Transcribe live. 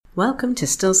Welcome to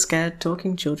Still Scared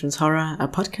Talking Children's Horror, a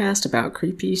podcast about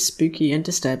creepy, spooky and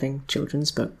disturbing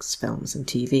children's books, films and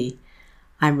TV.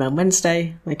 I'm Ron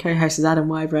Wednesday, my co-host is Adam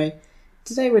Wybray.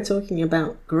 Today we're talking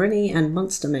about Grinny and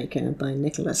Monster Maker by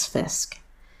Nicholas Fisk.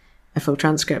 A full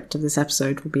transcript of this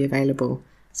episode will be available,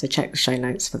 so check the show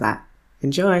notes for that.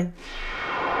 Enjoy!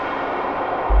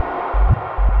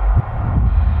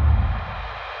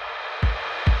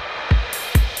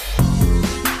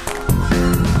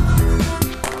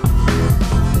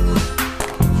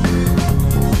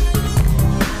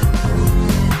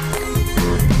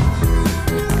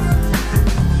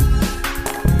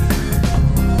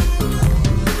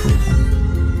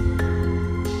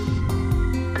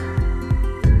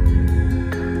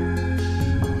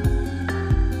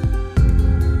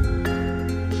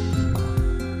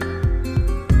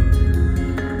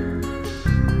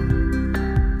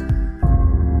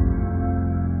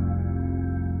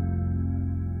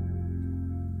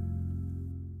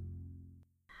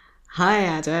 Hi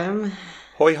Adam.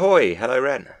 Hoi hoi, hello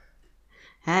Ren.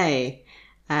 Hey,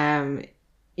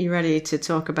 you ready to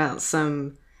talk about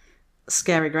some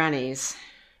scary grannies?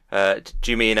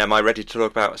 Do you mean, am I ready to talk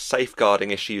about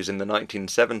safeguarding issues in the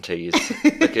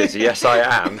 1970s? Because yes, I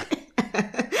am.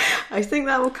 I think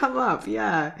that will come up,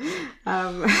 yeah.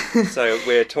 So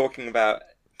we're talking about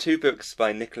two books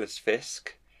by Nicholas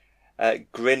Fisk,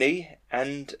 Grinny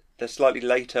and the slightly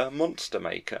later Monster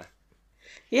Maker.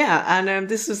 Yeah, and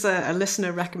this was a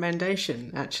listener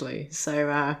recommendation, actually.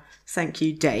 So thank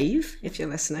you, Dave, if you're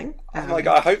listening. Oh my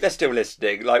God, I hope they're still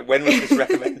listening. Like, when was this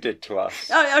recommended to us?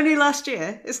 Oh, only last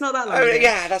year. It's not that long ago.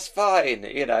 Yeah, that's fine.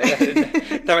 You know,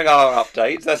 knowing our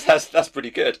updates, that's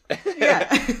pretty good.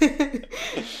 Yeah.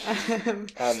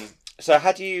 So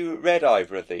had you read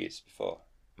either of these before?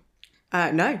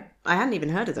 No, I hadn't even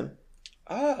heard of them.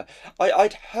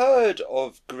 I'd heard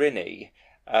of Grinny,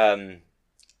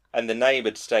 and the name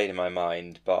had stayed in my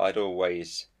mind, but I'd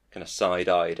always kind of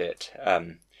side-eyed it.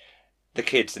 The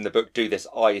kids in the book do this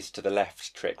eyes to the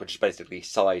left trick, which is basically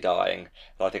side-eyeing.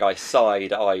 And I think I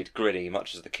side-eyed Grinny,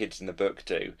 much as the kids in the book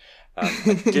do.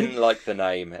 I didn't like the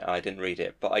name, I didn't read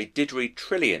it, but I did read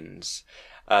Trillions,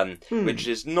 which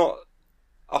is not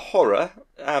a horror,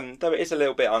 though it is a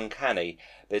little bit uncanny.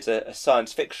 It's a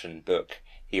science fiction book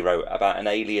he wrote about an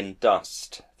alien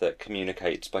dust that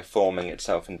communicates by forming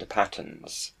itself into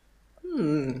patterns.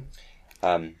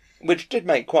 Which did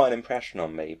make quite an impression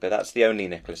on me, but that's the only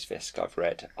Nicholas Fisk I've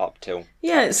read up till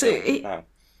now.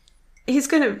 He's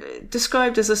kind of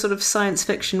described as a sort of science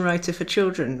fiction writer for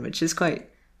children, which is quite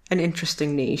an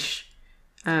interesting niche.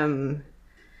 I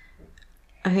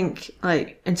think,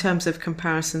 like, in terms of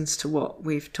comparisons to what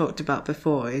we've talked about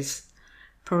before, he's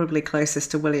probably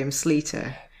closest to William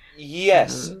Sleater.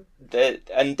 Yes,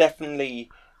 and definitely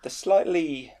the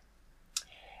slightly...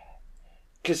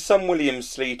 Because some William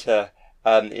Sleater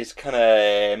is kind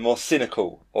of more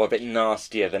cynical or a bit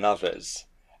nastier than others.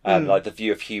 Like the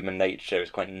view of human nature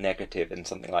is quite negative in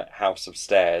something like House of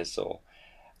Stairs or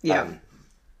When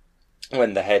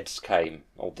the Heads Came,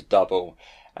 or The Double.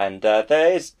 And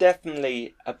there is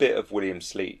definitely a bit of William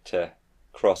Sleater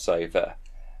crossover.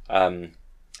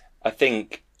 I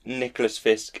think Nicholas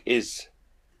Fisk is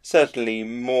certainly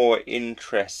more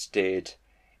interested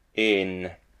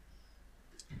in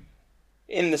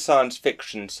the science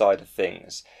fiction side of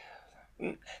things.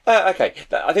 Okay,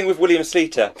 I think with William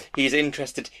Sleater, he's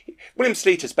interested... William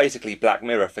Sleater's basically Black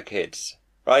Mirror for kids,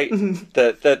 right? Mm-hmm.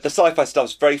 The sci-fi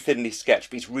stuff's very thinly sketched,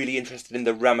 but he's really interested in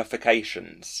the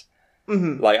ramifications.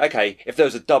 Mm-hmm. Like, okay, if there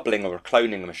was a doubling or a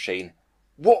cloning machine,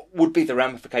 what would be the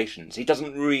ramifications? He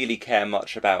doesn't really care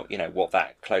much about, what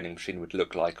that cloning machine would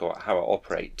look like or how it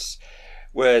operates.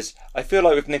 Whereas I feel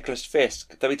like with Nicholas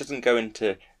Fisk, though he doesn't go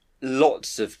into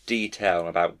lots of detail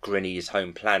about Grinny's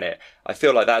home planet, I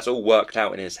feel like that's all worked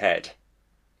out in his head.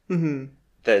 Mm-hmm.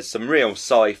 There's some real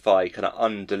sci-fi kind of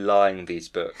underlying these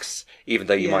books, even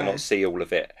though you might not see all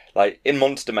of it. Like in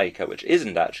Monster Maker, which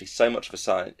isn't actually so much of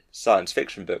a science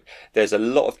fiction book, there's a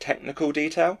lot of technical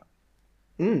detail.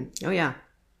 Oh yeah.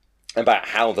 About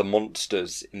how the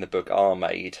monsters in the book are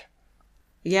made.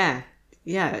 Yeah,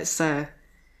 it's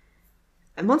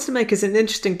Monster Maker is an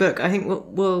interesting book. I think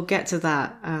we'll get to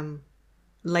that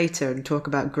later and talk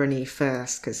about Grinny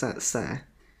first, because that's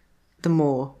the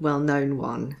more well-known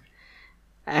one.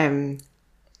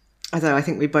 Although I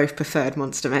think we both preferred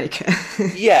Monster Maker.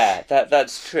 Yeah,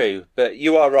 that's true. But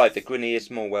you are right that Grinny is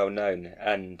more well-known,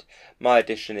 and my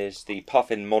edition is the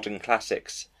Puffin Modern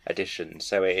Classics edition,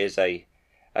 so it is a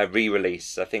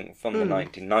re-release, I think, from the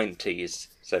 1990s,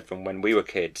 so from when we were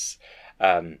kids.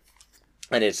 And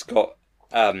it's got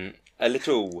a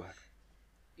little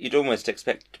you'd almost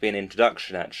expect it to be an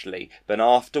introduction, actually, but an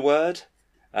afterword.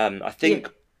 I think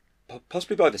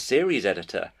possibly by the series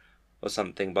editor or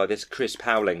something, by this Chris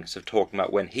Powling, sort of talking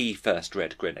about when he first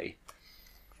read Grinny.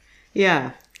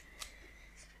 Yeah.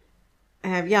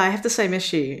 I have the same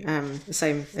issue, the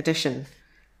same edition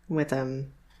with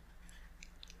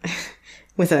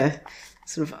with a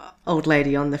sort of old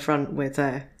lady on the front with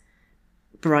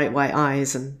bright white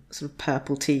eyes and sort of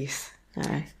purple teeth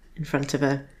in front of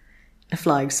a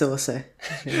flying saucer.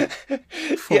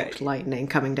 Forked lightning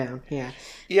coming down. Yeah.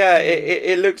 Yeah,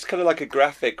 it looks kind of like a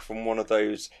graphic from one of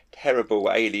those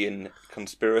terrible alien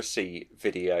conspiracy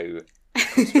videos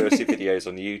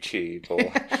on YouTube, or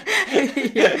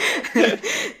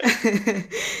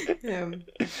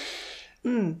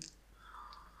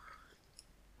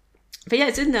But yeah,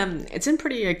 it's in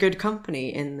pretty good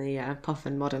company in the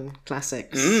Puffin Modern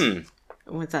Classics.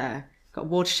 With got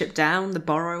Watership Down, The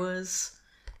Borrowers,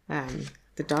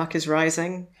 The Dark is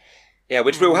Rising. Yeah,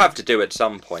 which we'll have to do at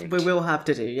some point. We will have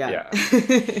to do, yeah.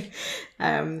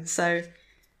 So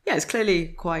yeah, it's clearly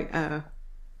quite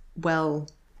well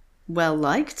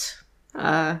liked.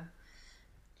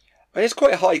 It's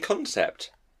quite a high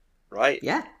concept, right?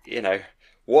 Yeah. You know,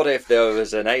 what if there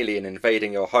was an alien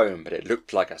invading your home, but it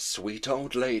looked like a sweet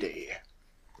old lady?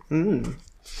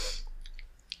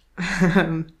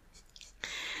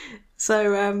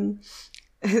 So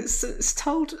it's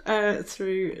told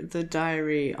through the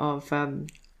diary of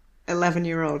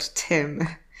 11-year-old Tim,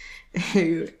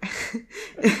 who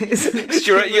is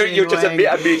you're just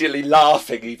immediately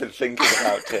laughing, even thinking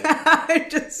about him. I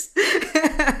just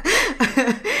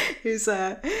who's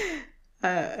a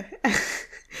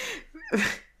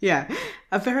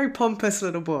very pompous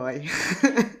little boy.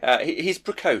 He's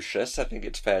precocious, I think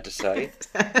it's fair to say.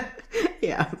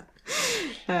 Yeah.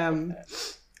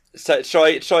 So shall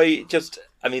I just?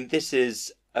 I mean, this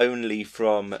is only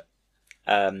from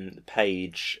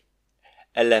page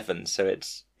 11, so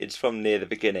it's from near the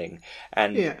beginning.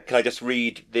 And can I just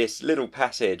read this little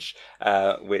passage,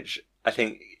 which I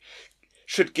think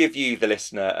should give you, the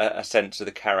listener, a sense of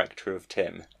the character of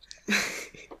Tim.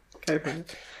 Go for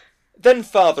it. Then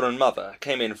father and mother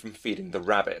came in from feeding the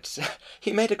rabbits.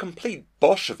 He made a complete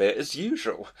bosh of it as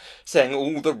usual, saying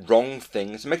all the wrong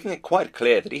things, making it quite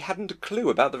clear that he hadn't a clue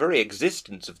about the very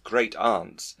existence of great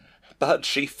aunts. But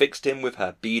she fixed him with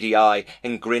her beady eye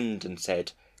and grinned and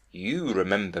said, "You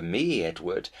remember me,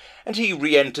 Edward," and he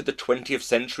re-entered the 20th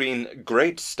century in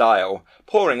great style,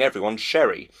 pouring everyone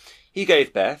sherry. He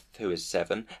gave Beth, who is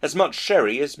 7, as much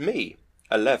sherry as me,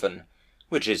 11,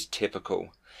 which is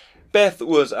typical. Beth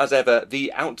was, as ever,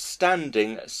 the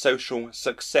outstanding social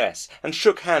success, and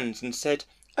shook hands and said,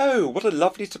 "Oh, what a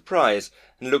lovely surprise,"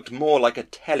 and looked more like a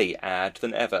telly ad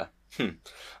than ever.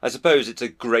 I suppose it's a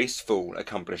graceful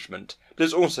accomplishment, but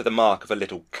it's also the mark of a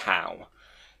little cow.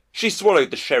 She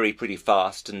swallowed the sherry pretty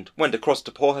fast, and went across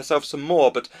to pour herself some more,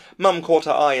 but Mum caught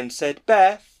her eye and said,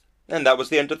 "Beth," and that was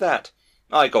the end of that.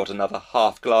 I got another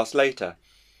half-glass later.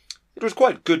 It was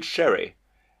quite good sherry.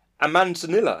 A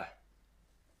manzanilla.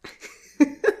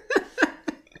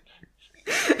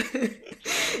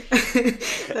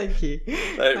 Thank you.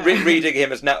 Reading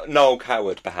him as Noel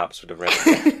Coward perhaps would have read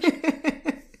it.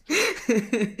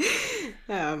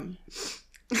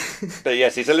 But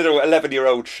yes, he's a little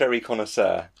 11-year-old sherry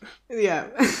connoisseur. Yeah.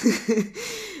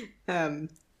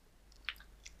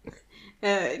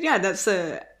 That's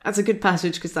a good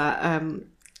passage, because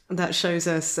that shows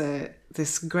us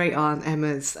this great aunt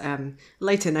Emma's,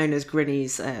 later known as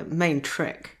Grinny's, main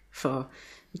trick for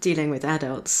dealing with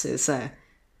adults is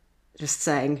just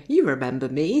saying, "You remember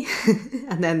me,"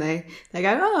 and then they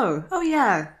go, oh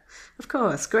yeah, of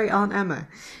course, great Aunt Emma.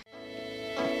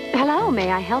 Hello,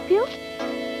 may I help you?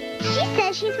 She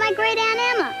says she's my great Aunt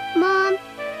Emma. Mom,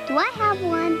 do I have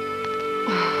one?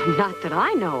 Not that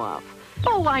I know of.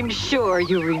 Oh, I'm sure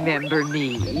you remember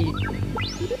me.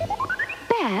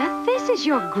 Beth, this is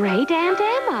your great Aunt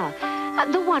Emma,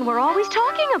 the one we're always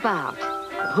talking about.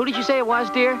 Who did you say it was,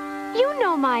 dear? You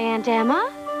know my Aunt Emma.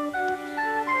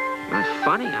 That's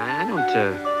funny. I don't,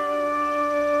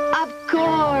 Of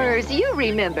course, you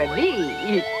remember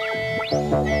me.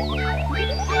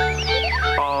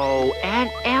 Oh,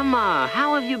 Aunt Emma,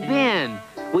 how have you been?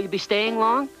 Will you be staying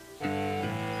long?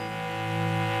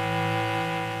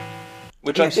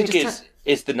 Which I think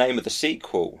is the name of the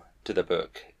sequel to the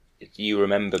book. You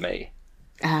Remember Me.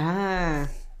 Ah.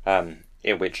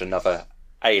 In which another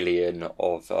alien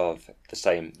of the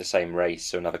same race,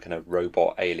 so another kind of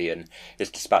robot alien, is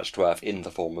dispatched to Earth in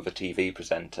the form of a TV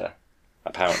presenter,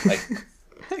 apparently.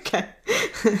 Okay.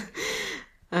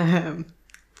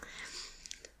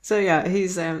 So yeah,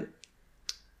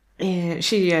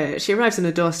 she arrives on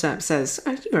the doorstep, says,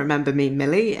 "Oh, you remember me,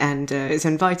 Millie," and is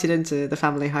invited into the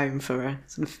family home for a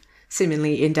sort of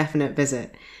seemingly indefinite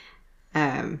visit.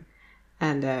 And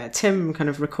Tim kind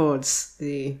of records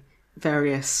the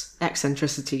various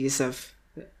eccentricities of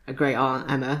a great aunt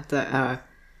Emma that are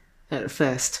at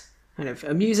first kind of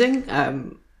amusing,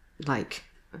 like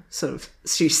sort of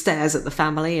she stares at the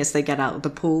family as they get out of the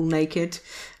pool naked.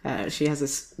 She has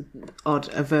this odd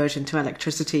aversion to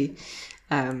electricity,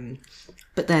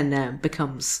 but then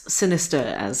becomes sinister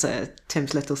as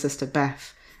Tim's little sister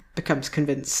Beth becomes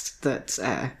convinced that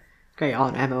great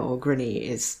aunt Emma, or Grinny,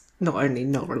 is not only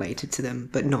not related to them,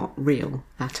 but not real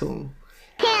at all.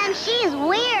 Tim, she's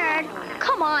weird.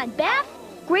 Come on, Beth.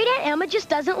 Great Aunt Emma just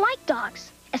doesn't like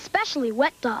dogs, especially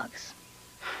wet dogs.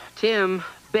 Tim,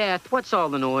 Beth, what's all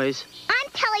the noise?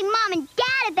 I'm telling Mom and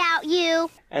Dad about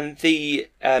you. And the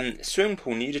swimming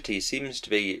pool nudity seems to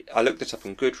be, I looked this up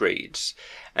on Goodreads,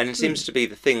 and it seems to be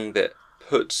the thing that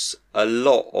puts a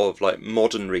lot of like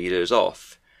modern readers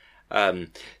off.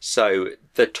 So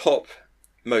the top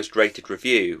most rated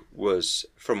review was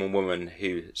from a woman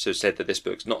who sort of said that this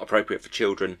book's not appropriate for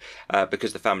children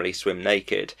because the family swim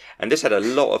naked. And this had a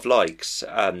lot of likes.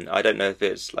 I don't know if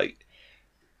it's like...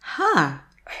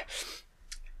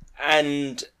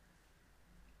 And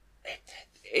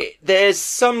there's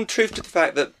some truth to the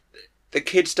fact that the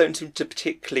kids don't seem to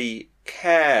particularly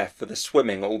care for the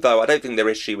swimming, although I don't think their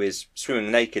issue is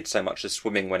swimming naked so much as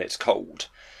swimming when it's cold,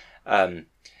 to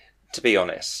be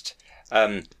honest.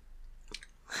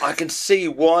 I can see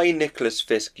why Nicholas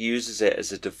Fisk uses it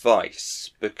as a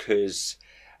device, because,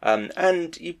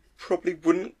 and you probably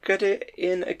wouldn't get it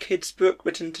in a kid's book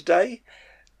written today,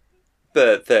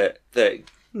 but that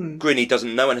Grinny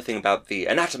doesn't know anything about the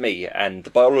anatomy and the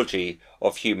biology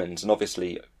of humans, and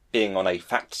obviously being on a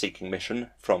fact-seeking mission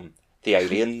from the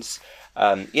aliens,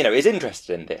 is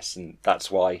interested in this, and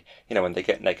that's why, when they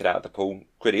get naked out of the pool,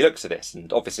 Grinny looks at this,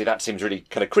 and obviously that seems really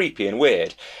kind of creepy and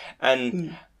weird,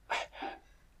 and...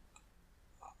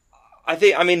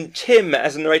 Tim,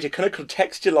 as a narrator, kind of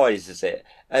contextualises it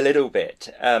a little bit,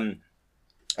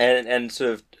 and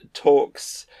sort of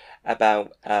talks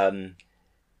about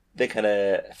the kind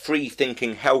of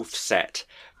free-thinking health set,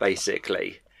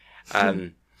 basically,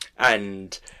 and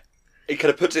it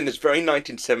kind of puts in this very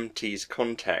 1970s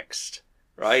context,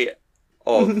 right,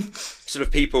 of sort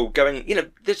of people going,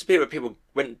 this period where people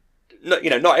went,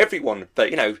 not everyone,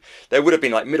 but, there would have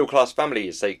been like middle-class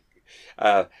families, they...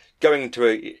 going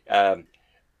to a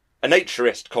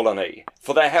naturist colony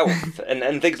for their health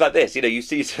and things like this. You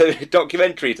see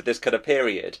documentaries of this kind of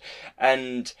period.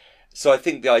 And so I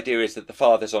think the idea is that the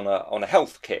father's on a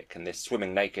health kick, and this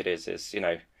swimming naked is.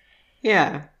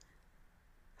 Yeah.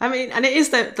 I mean, and it is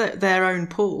their own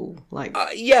pool. Like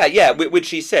which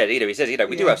he said, he says,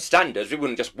 we do have standards. We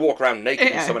wouldn't just walk around naked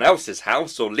in someone else's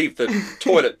house or leave the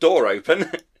toilet door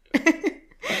open.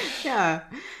 Yeah.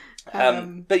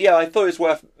 But yeah, I thought it was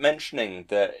worth mentioning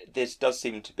that this does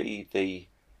seem to be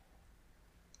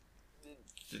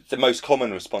the most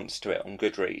common response to it on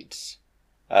Goodreads,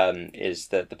 is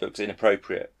that the book's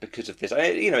inappropriate because of this.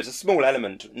 It's a small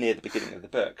element near the beginning of the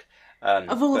book.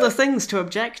 Of all the things to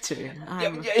object to. There are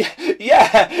a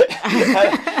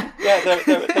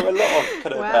lot of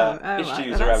kind of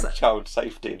issues around child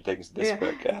safety and things in this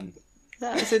book.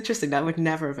 That's interesting. That would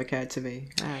never have occurred to me.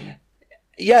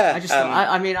 Yeah, I just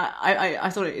thought, I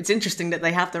thought it's interesting that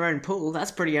they have their own pool.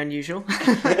 That's pretty unusual.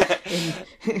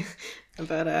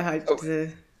 But I don't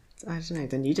know.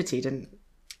 The nudity didn't.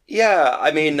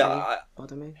 Yeah,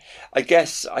 bother me. I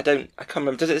guess I can't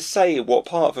remember. Does it say what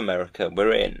part of America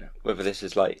we're in? Whether this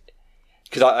is like,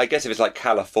 because I guess if it's like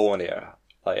California,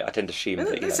 I tend to assume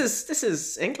that this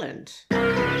is England.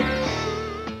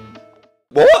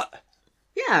 What?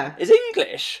 Yeah, it's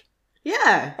English.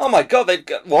 Yeah. Oh my god, they've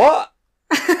got what?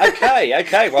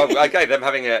 Okay. Well, okay, them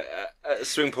having a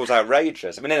swimming pool's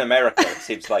outrageous. I mean, in America, it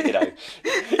seems like, I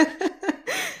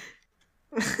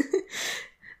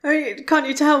mean, can't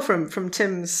you tell from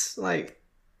Tim's,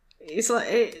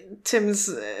 Tim's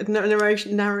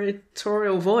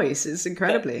narratorial voice is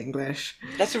incredibly English.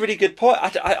 That's a really good point.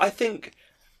 I think...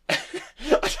 I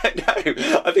don't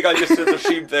know. I think I just sort of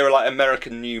assumed they were like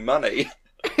American New Money.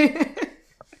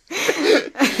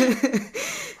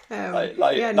 It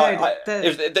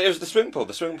was the swimming pool.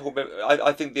 The swimming pool.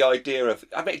 I think the idea of,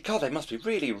 God, they must be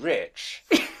really rich.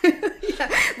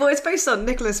 Well, it's based on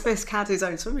Nicholas Fisk had his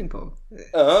own swimming pool.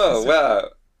 Oh wow!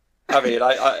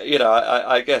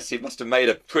 I guess he must have made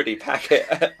a pretty packet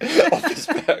of his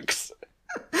books.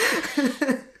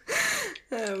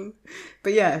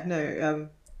 But yeah, no.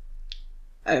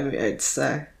 It's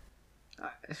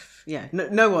yeah,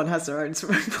 no one has their own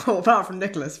swimming pool apart from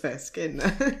Nicholas Fisk in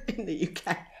the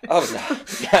UK. Oh, no.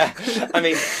 Yeah. I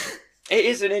mean, it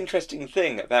is an interesting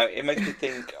thing about it. Makes me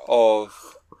think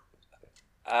of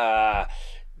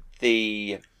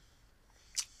the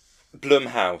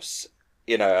Blumhouse,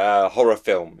 horror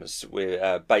films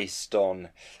based on.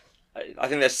 I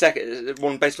think there's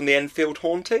one based on the Enfield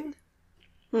haunting.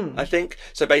 I think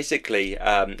so. Basically,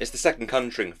 it's the second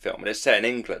Conjuring film, and it's set in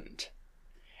England.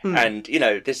 And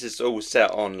this is all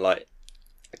set on like.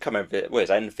 I can't remember where's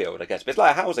Enfield, I guess, but it's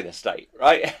like a housing estate,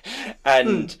 right?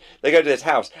 And they go to this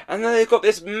house, and then they've got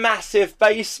this massive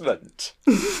basement.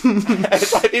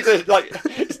 It's like these are like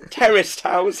terraced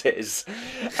houses,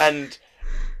 and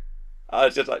I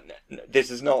was just like,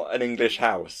 "This is not an English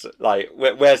house. Like,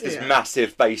 where's this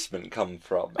massive basement come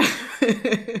from?"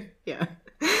 Yeah.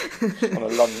 On a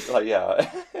long, like,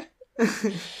 yeah.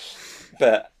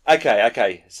 But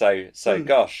okay. So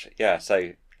gosh, yeah.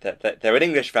 So. They're an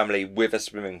English family with a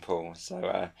swimming pool,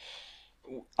 so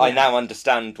I now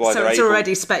understand why they're able... So it's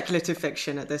already speculative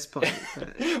fiction at this point.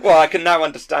 But... Well, I can now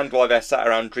understand why they're sat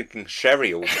around drinking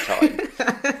sherry all the time.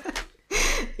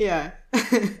 Yeah.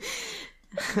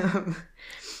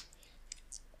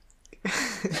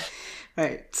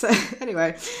 Right. So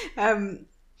anyway,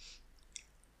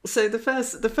 so the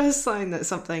first sign that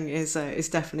something is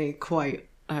definitely quite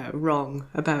wrong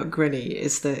about Grinny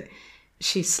is that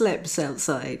she slips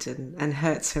outside and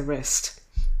hurts her wrist.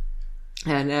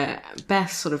 And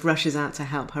Beth sort of rushes out to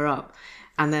help her up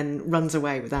and then runs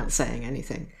away without saying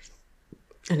anything.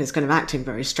 And is kind of acting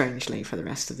very strangely for the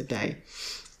rest of the day.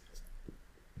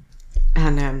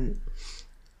 And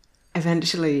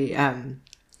eventually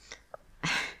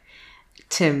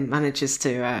Tim manages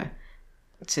to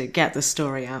get the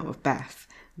story out of Beth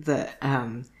that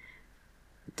when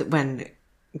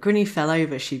Grinny fell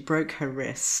over, she broke her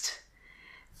wrist.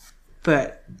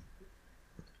 But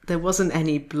there wasn't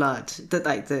any blood. That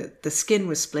like the skin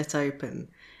was split open,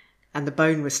 and the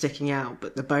bone was sticking out,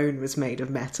 but the bone was made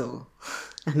of metal,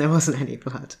 and there wasn't any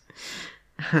blood.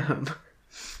 And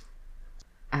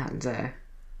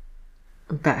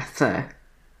Beth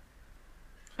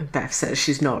says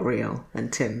she's not real,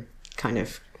 and Tim kind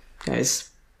of goes,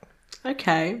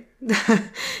 "Okay,"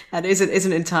 and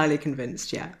isn't entirely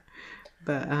convinced yet.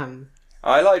 But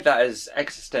I like that as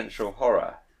existential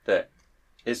horror. That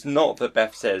it's not that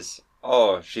Beth says,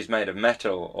 "Oh, she's made of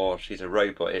metal" or "she's a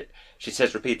robot." She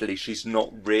says repeatedly, "She's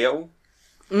not real."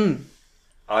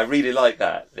 I really like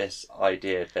that. This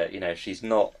idea that she's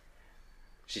not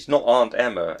Aunt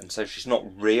Emma, and so she's not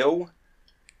real.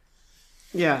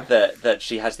 Yeah. That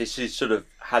she sort of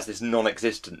has this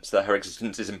non-existence. That her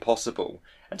existence is impossible,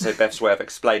 and so Beth's way of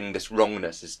explaining this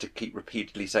wrongness is to keep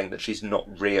repeatedly saying that she's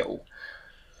not real.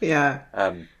 Yeah.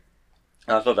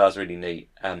 I thought that was really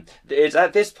neat. It's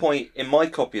at this point in my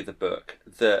copy of the book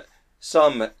that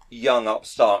some young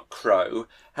upstart crow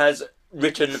has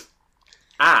written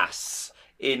 "ass"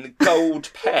 in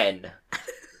gold pen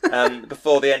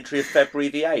before the entry of February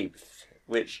the 8th,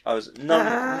 which I was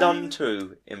none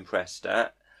too impressed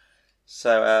at.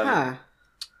 So,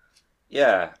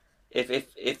 yeah. If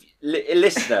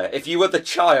listener, if you were the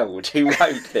child who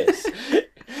wrote this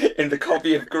in the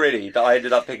copy of Grinny that I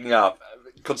ended up picking up,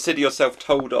 consider yourself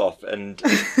told off and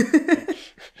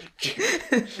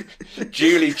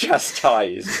duly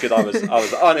chastised because I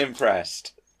was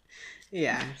unimpressed.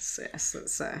 Yes,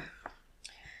 it's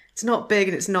not big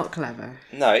and it's not clever.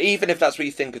 No, even if that's what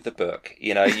you think of the book,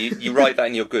 you write that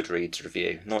in your Goodreads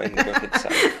review, not in the book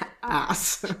itself.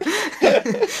 Ass.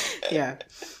 Yeah.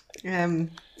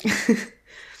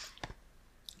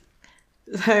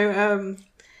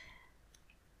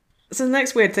 So the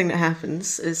next weird thing that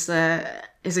happens is a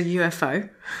UFO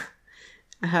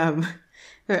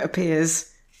that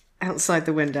appears outside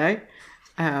the window.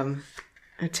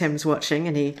 Tim's watching,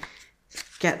 and he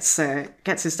gets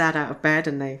his dad out of bed,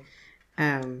 and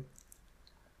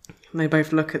they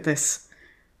both look at this.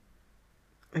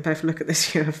 They both look at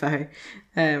this UFO.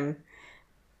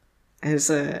 There's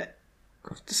a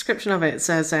description of it. It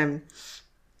says,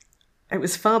 "It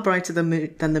was far brighter than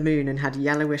the moon and had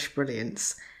yellowish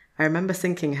brilliance. I remember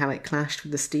thinking how it clashed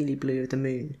with the steely blue of the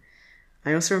moon.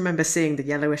 I also remember seeing the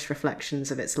yellowish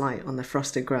reflections of its light on the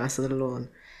frosted grass of the lawn,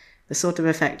 the sort of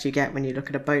effect you get when you look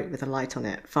at a boat with a light on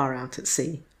it far out at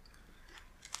sea."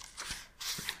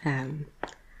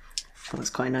 That's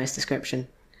quite a nice description.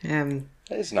 That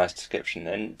is a nice description.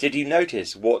 And did you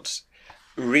notice what's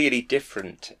really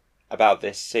different about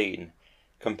this scene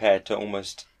compared to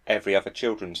almost every other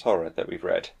children's horror that we've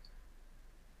read?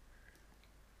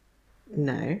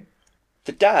 No.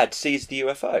 The dad sees the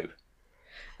UFO.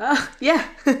 Oh, yeah.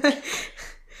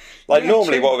 Like, Yeah,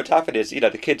 normally true. what would happen is,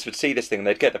 the kids would see this thing and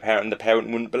they'd get the parent and the parent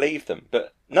wouldn't believe them.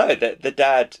 But no, the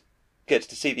dad gets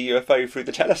to see the UFO through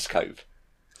the telescope.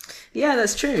 Yeah,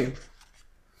 that's true.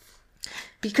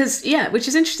 Because, which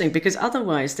is interesting, because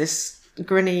otherwise this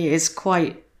Grinny is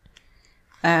quite...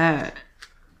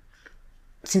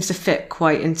 seems to fit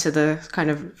quite into the kind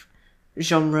of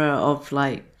genre of,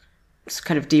 like,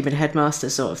 kind of demon headmaster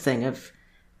sort of thing of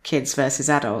kids versus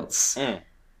adults.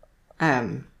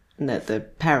 And that the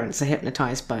parents are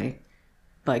hypnotized by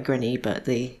Grinny, but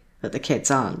the kids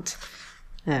aren't.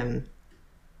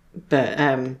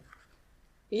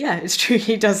 Yeah, it's true.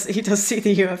 He does see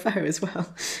the UFO as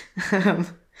well.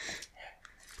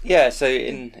 Yeah, so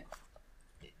in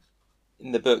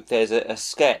the book there's a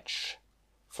sketch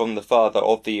from the father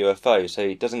of the UFO, so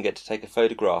he doesn't get to take a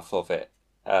photograph of it.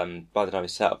 By the time he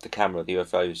set up the camera, the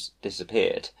UFO's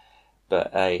disappeared.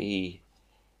 But he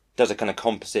does a kind of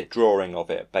composite drawing of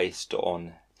it based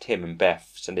on Tim and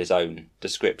Beth's and his own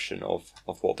description of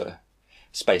what the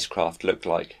spacecraft looked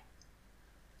like.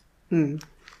 And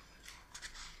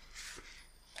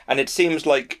it seems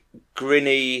like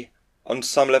Grinny, on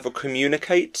some level,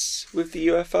 communicates with the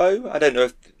UFO. I don't know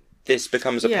if this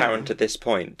becomes apparent at this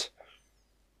point.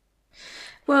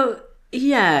 Well,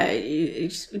 yeah,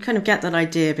 you kind of get that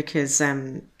idea because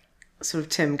sort of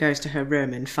Tim goes to her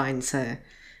room and finds her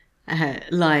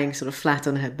lying sort of flat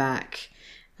on her back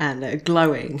and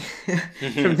glowing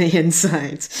from the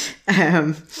inside.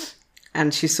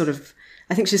 And she's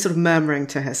I think she's sort of murmuring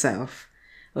to herself.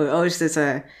 Or there's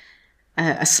a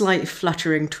slight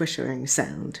fluttering, twittering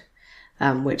sound,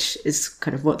 which is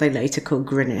kind of what they later call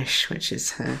Grinnish, which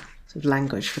is her sort of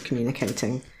language for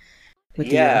communicating with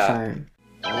the UFO.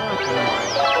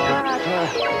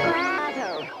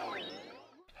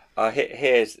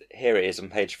 Here it is on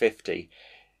page 50.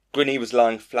 Grinny was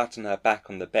lying flat on her back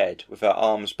on the bed, with her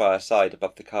arms by her side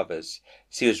above the covers.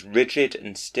 She was rigid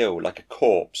and still, like a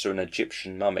corpse or an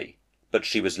Egyptian mummy, but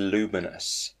she was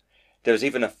luminous. There was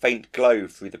even a faint glow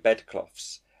through the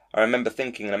bedcloths. I remember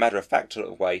thinking in a matter-of-fact sort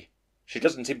of way, she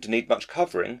doesn't seem to need much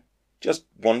covering, just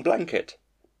one blanket.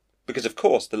 Because of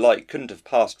course the light couldn't have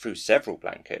passed through several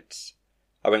blankets.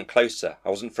 I went closer, I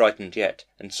wasn't frightened yet,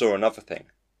 and saw another thing.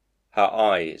 Her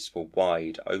eyes were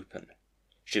wide open.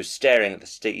 She was staring at the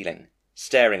ceiling,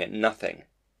 staring at nothing,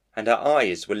 and her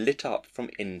eyes were lit up from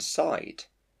inside,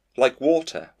 like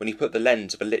water when you put the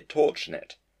lens of a lit torch in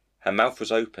it. Her mouth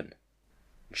was open,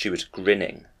 and she was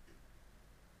grinning.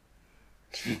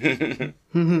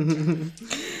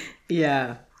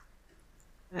 Yeah.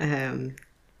 And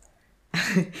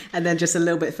then just a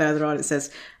little bit further on it says,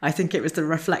 I think it was the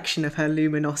reflection of her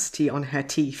luminosity on her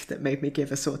teeth that made me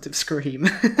give a sort of scream.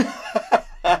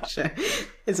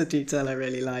 It's a detail I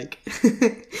really like.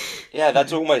 Yeah,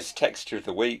 that's almost texture of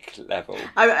the week level.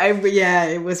 Yeah,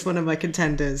 it was one of my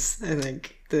contenders. I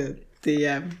think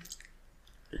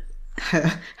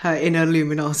her inner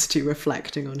luminosity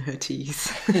reflecting on her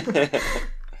teeth.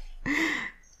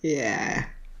 Yeah,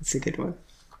 it's a good one.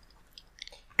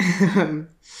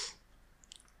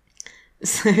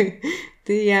 So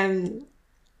the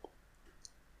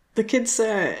kids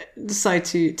decide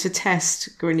to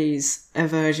test Grinny's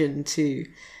aversion to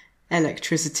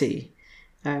electricity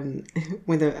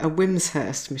with a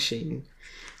Wimshurst machine.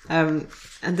 And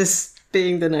this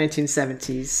being the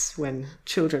 1970s, when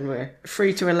children were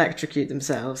free to electrocute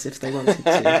themselves if they wanted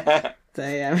to,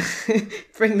 they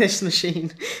bring this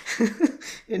machine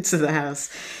into the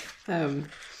house.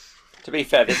 To be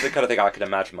fair, this is the kind of thing I can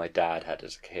imagine my dad had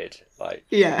as a kid.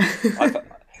 Yeah. I've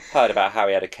heard about how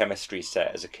he had a chemistry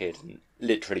set as a kid and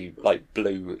literally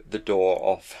blew the door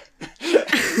off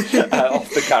off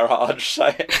the garage.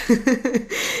 So.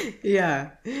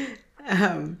 Yeah.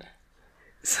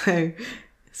 So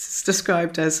it's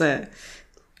described as this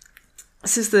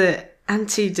is the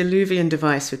antediluvian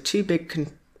device with two big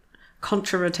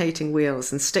contra-rotating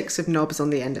wheels and sticks with knobs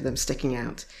on the end of them sticking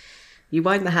out. You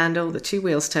wind the handle, the two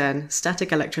wheels turn,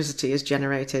 static electricity is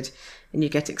generated, and you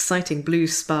get exciting blue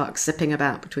sparks zipping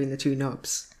about between the two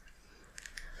knobs.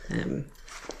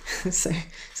 So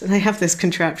they have this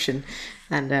contraption,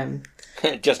 and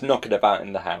just knocking about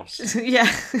in the house.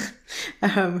 Yeah,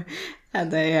 and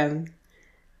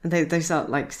they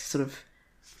start sort of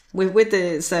with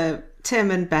the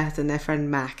Tim and Beth and their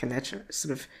friend Mac, and they're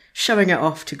sort of showing it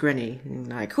off to Grinny, and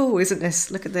like, oh,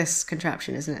 look at this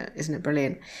contraption, isn't it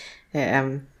brilliant?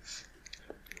 And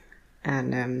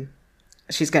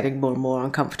she's getting more and more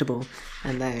uncomfortable,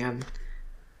 and they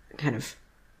kind of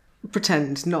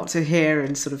pretend not to hear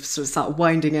and sort of start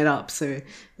winding it up, so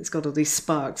it's got all these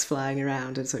sparks flying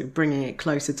around and sort of bringing it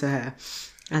closer to her,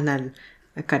 and then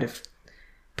kind of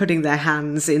putting their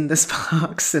hands in the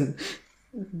sparks and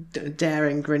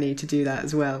daring Grinny to do that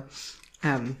as well.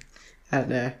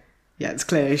 It's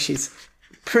clear she's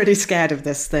pretty scared of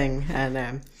this thing,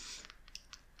 and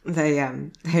they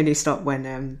only stop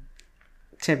when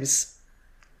Tim's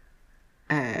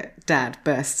dad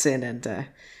bursts in and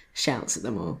shouts at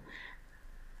them all.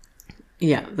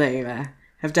 Yeah, they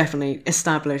have definitely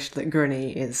established that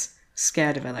Grinny is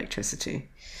scared of electricity.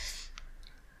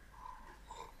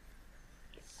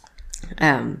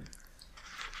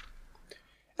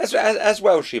 As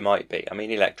well she might be. I mean,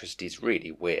 electricity's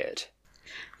really weird.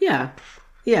 Yeah.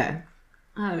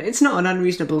 It's not an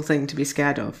unreasonable thing to be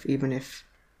scared of, even if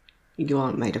you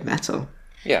aren't made of metal.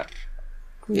 Yeah.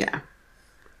 Yeah.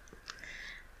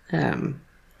 And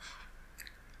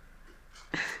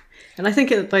I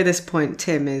think by this point,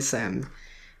 Tim is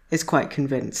quite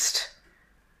convinced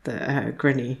that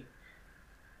Grinny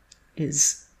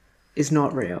is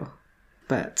not real.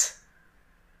 But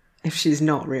if she's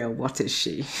not real, what is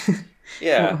she?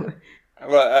 Yeah.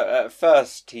 Well, at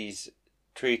first he's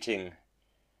treating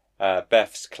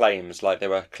Beth's claims like they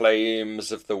were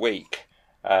claims of the week.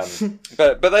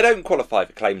 But they don't qualify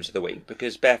for claims of the week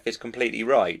because Beth is completely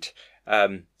right.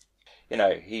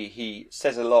 He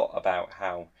says a lot about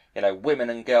how,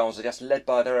 women and girls are just led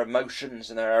by their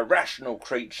emotions and they're irrational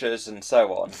creatures and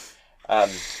so on.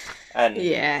 And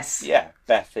yes. Yeah,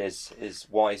 Beth is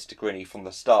wise to Grinny from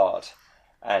the start.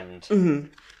 And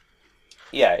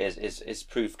is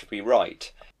proved to be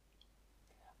right.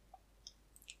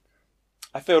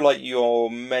 I feel like you're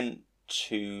meant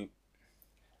to,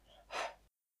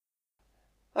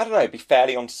 I don't know, be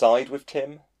fairly on side with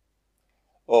Tim.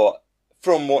 Or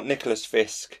from what Nicholas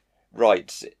Fisk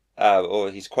writes, or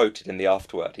he's quoted in the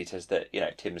afterword, he says that,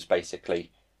 Tim's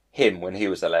basically him when he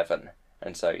was 11.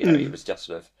 And so, he was just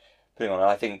sort of putting on.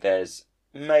 I think there's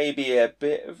maybe a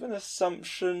bit of an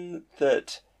assumption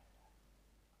that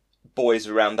boys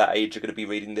around that age are going to be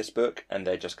reading this book and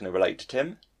they're just going to relate to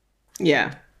Tim.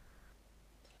 Yeah.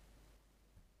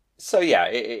 So yeah,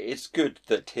 it's good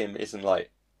that Tim isn't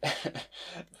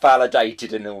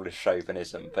validated in all his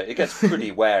chauvinism, but it gets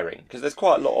pretty wearing because there's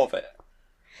quite a lot of it.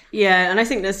 Yeah, and I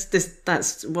think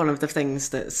that's one of the things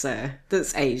that's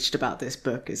aged about this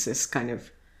book is this kind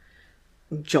of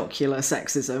jocular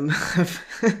sexism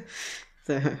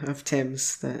of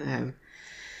Tim's. That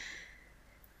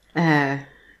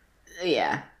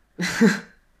yeah,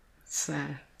 so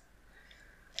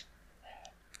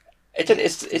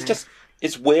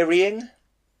it's wearying.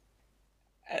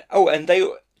 Oh, and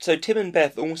so Tim and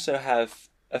Beth also have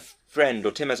a friend,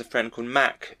 or Tim has a friend called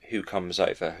Mac who comes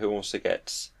over, who also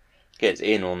gets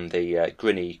in on the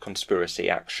Grinny conspiracy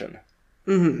action.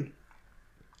 Mm-hmm.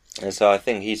 And so I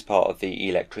think he's part of the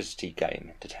electricity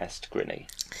game to test Grinny.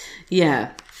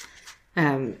 Yeah.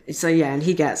 And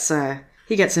he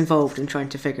gets involved in trying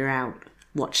to figure out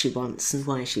what she wants and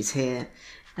why she's here.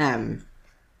 And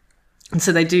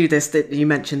so they do this, that you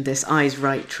mentioned, this eyes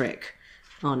right trick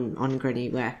on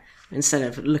Grinny, where instead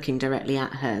of looking directly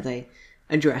at her, they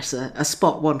address a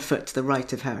spot 1 foot to the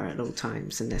right of her at all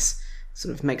times, and this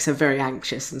sort of makes her very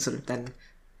anxious, and sort of then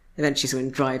eventually sort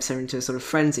of drives her into a sort of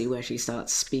frenzy where she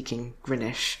starts speaking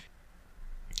Grinnish.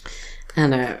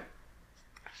 And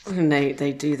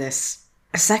they do this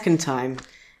a second time.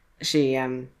 She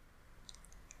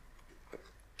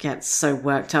gets so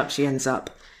worked up she ends up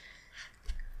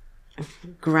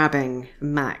grabbing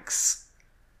Mac's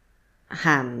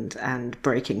hand and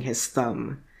breaking his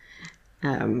thumb.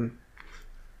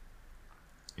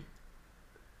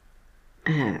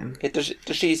 Does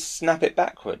she snap it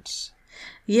backwards?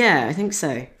 Yeah, I think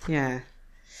so. Yeah.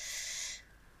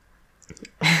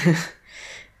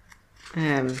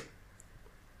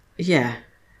 Yeah,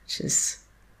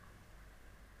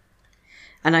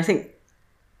 and I think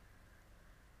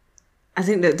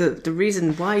that the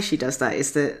reason why she does that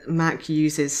is that Mac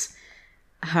uses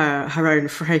her own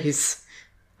phrase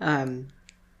on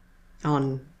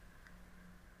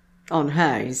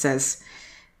her. He says,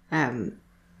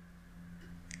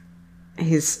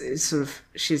 he's sort of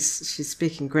she's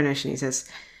speaking Grinnish, and he says,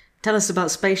 "Tell us about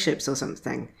spaceships or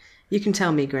something. You can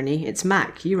tell me, Grinny. It's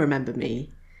Mac. You remember me."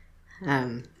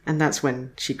 And that's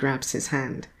when she grabs his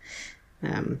hand.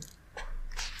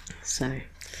 So,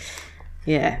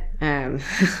 yeah.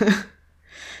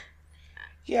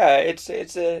 Yeah, it's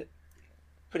a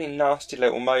pretty nasty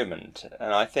little moment,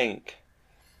 and I think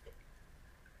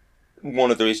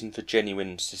one of the reasons for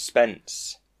genuine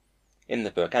suspense in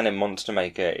the book and in Monster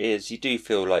Maker is you do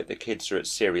feel like the kids are at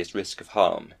serious risk of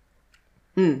harm.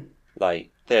 Mm.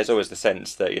 Like, there's always the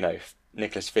sense that,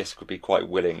 Nicholas Fisk would be quite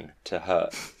willing to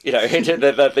hurt.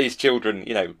 That these children,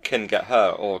 can get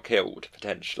hurt or killed,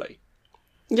 potentially.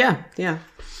 Yeah.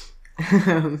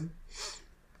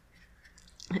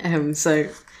 So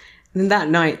that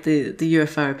night, the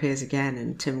UFO appears again,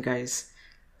 and Tim goes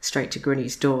straight to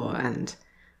Grinny's door and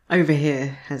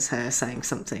overhears her saying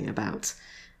something about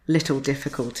little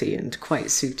difficulty and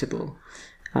quite suitable.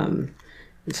 And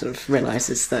sort of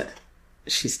realises that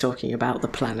she's talking about the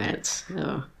planet.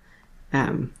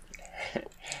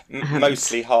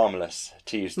 Mostly harmless,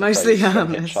 to use the mostly phrase from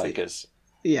harmless. Hitchhikers.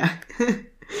 Yeah.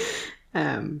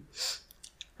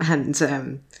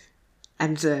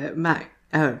 Mac.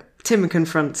 Tim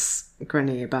confronts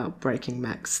Grinny about breaking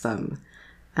Mac's thumb,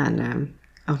 and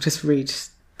I'll just read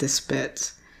this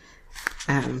bit.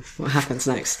 What happens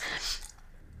next?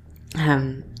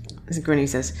 Grinny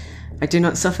says, "I do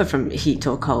not suffer from heat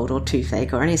or cold or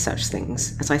toothache or any such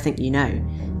things, as I think you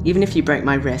know. Even if you break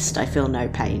my wrist, I feel no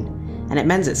pain, and it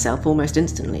mends itself almost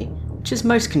instantly, which is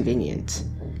most convenient."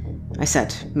 I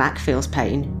said, "Mac feels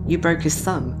pain. You broke his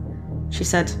thumb." She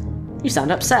said, "You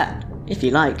sound upset. If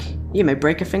you like, you may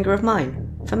break a finger of mine,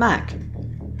 for Mac."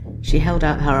 She held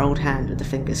out her old hand with the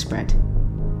fingers spread.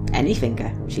 "Any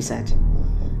finger," she said.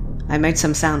 I made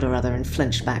some sound or other and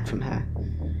flinched back from her.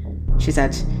 She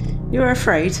said, "You are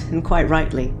afraid, and quite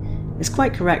rightly. It's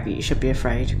quite correct that you should be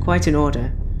afraid, quite in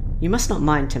order. You must not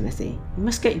mind, Timothy. You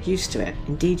must get used to it.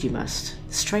 Indeed you must.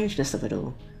 The strangeness of it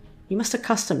all. You must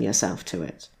accustom yourself to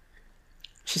it."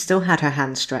 She still had her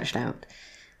hand stretched out.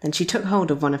 Then she took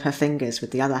hold of one of her fingers with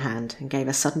the other hand and gave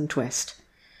a sudden twist.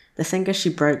 The finger she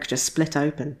broke just split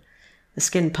open. The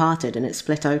skin parted and it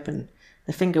split open.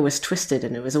 The finger was twisted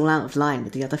and it was all out of line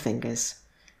with the other fingers.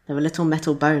 There were little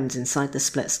metal bones inside the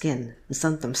split skin, and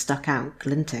some of them stuck out,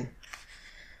 glinting.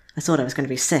 I thought I was going to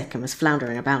be sick and was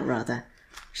floundering about rather.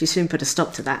 She soon put a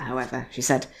stop to that, however. She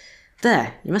said,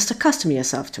 "There, you must accustom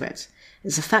yourself to it.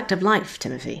 It's a fact of life,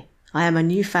 Timothy. I am a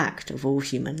new fact of all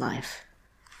human life."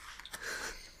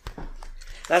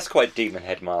 That's quite Demon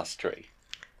Head mastery.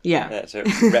 Yeah. That's a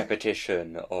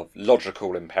repetition of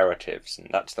logical imperatives, and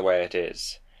that's the way it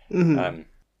is. Mm-hmm.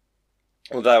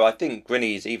 Although I think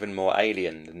Grinny's even more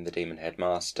alien than the Demon Head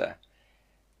Master,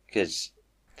 because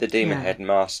the Demon Head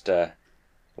Master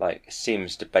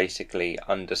seems to basically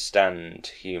understand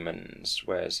humans,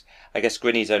 whereas I guess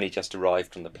Grinny's only just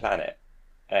arrived on the planet,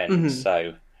 and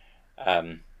so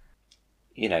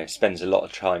spends a lot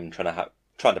of time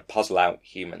trying to puzzle out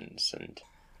humans, and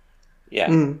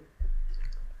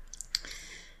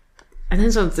And then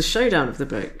sort of the showdown of the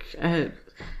book,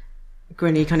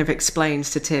 Grinny kind of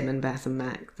explains to Tim and Beth and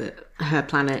Mac that her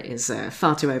planet is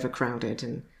far too overcrowded,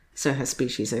 and so her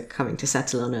species are coming to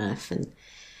settle on Earth, and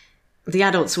the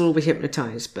adults will all be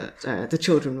hypnotised, but the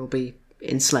children will be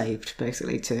enslaved,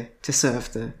 basically, to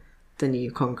serve the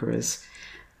new conquerors.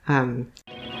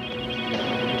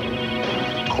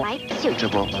 Quite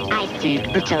suitable. I see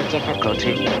little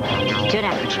difficulty. Good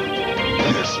action.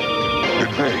 Yes, but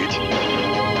wait.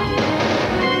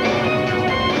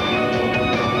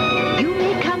 You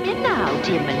may come in now,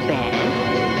 Tim and Ben.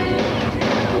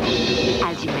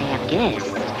 As you may have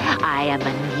guessed, I am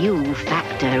a new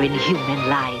factor in human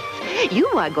life. You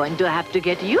are going to have to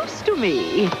get used to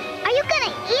me. Are you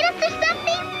gonna eat us or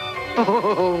something?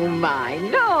 Oh, my,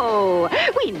 no.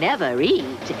 We never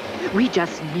eat. We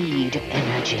just need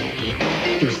energy.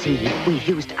 You see, we've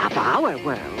used up our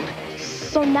world.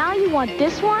 So now you want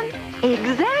this one?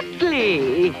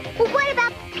 Exactly. Well, what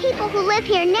about people who live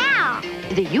here now?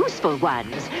 The useful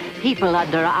ones, people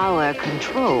under our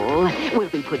control, will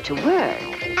be put to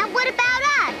work. And what about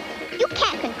us? You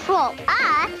can't control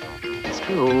us. It's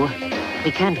true.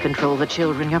 We can't control the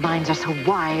children. Your minds are so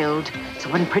wild,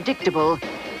 so unpredictable.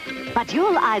 But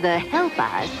you'll either help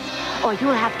us, or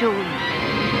you'll have to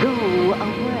go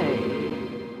away.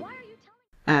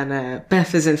 And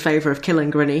Beth is in favour of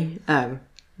killing Grinny,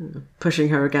 pushing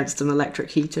her against an electric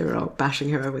heater or bashing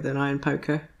her with an iron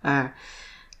poker.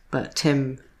 But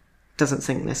Tim doesn't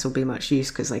think this will be much use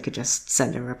because they could just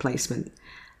send a replacement.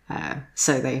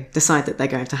 So they decide that they're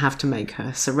going to have to make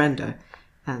her surrender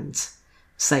and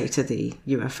say to the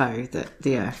UFO that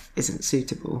the Earth isn't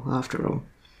suitable after all.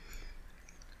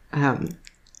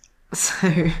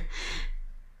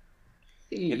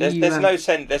 There's no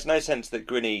sense that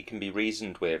Grinny can be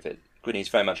reasoned with. Grinny's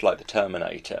very much like the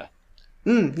Terminator.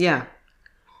 Yeah.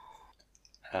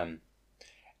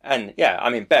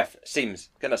 Beth seems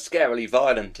kind of scarily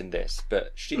violent in this,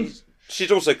 but she's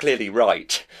also clearly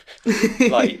right.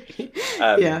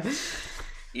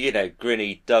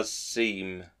 Grinny does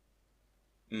seem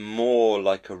more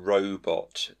like a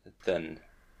robot than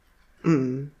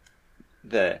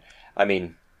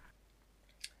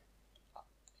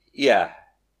Yeah.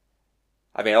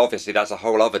 I mean, obviously, that's a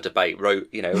whole other debate, but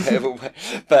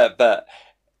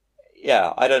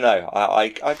yeah, I don't know. I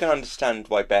can understand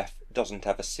why Beth doesn't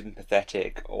have a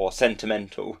sympathetic or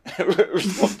sentimental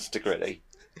response to Grinny.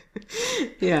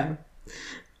 Yeah.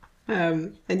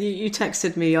 And you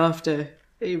texted me after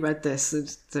you read this.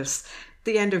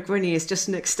 The end of Grinny is just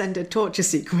an extended torture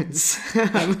sequence.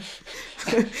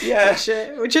 Yeah.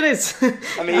 Which it is.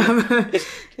 I mean,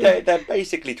 they're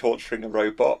basically torturing a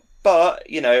robot. But,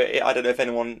 I don't know if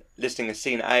anyone listening has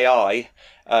seen AI,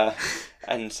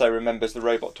 and so remembers the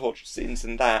robot torture scenes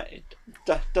in that. It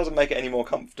doesn't make it any more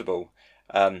comfortable.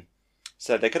 So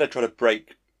they're going to try to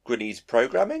break Grinny's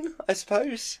programming, I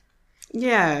suppose.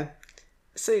 Yeah.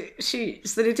 So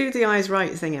they do the eyes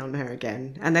right thing on her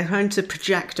again, and they're going to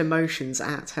project emotions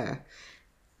at her.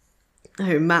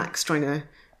 Oh, Mac's trying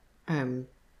to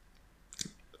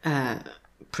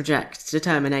project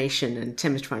determination, and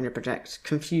Tim's trying to project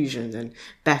confusion, and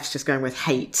Beth's just going with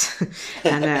hate.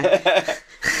 And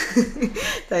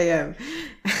they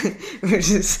which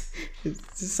is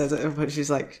says it, but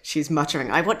she's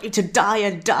muttering, "I want you to die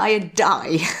and die and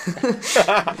die."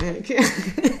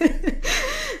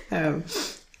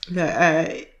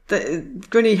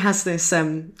 Grinny has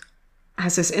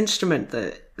this instrument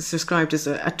that is described as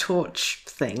a torch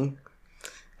thing.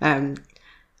 I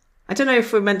don't know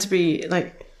if we're meant to be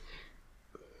like,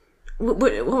 what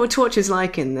were torches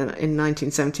like in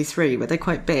 1973? Were they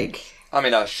quite big? I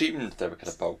mean, I assumed they were kind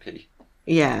of bulky.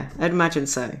 Yeah, I'd imagine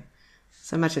so.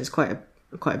 So I imagine it's quite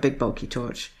a big bulky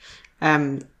torch.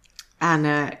 And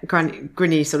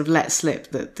Grinny sort of let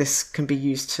slip that this can be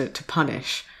used to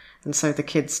punish, and so the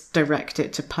kids direct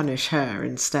it to punish her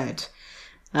instead.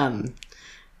 And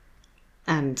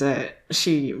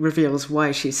she reveals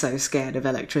why she's so scared of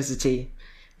electricity.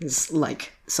 It's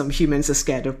like some humans are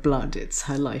scared of blood. It's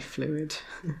her life fluid.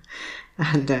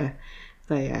 And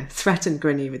they threaten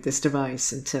Grinny with this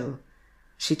device until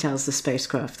she tells the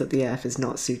spacecraft that the Earth is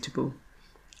not suitable.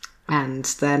 And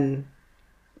then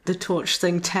the torch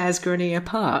thing tears Grinny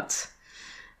apart.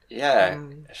 Yeah.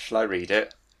 Shall I read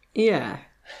it? Yeah.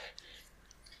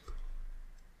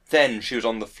 Then she was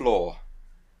on the floor,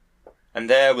 and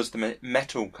there was the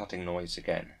metal cutting noise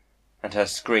again, and her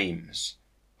screams.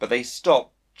 But they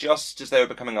stopped just as they were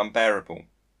becoming unbearable.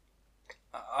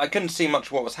 I couldn't see much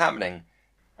of what was happening,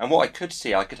 and what I could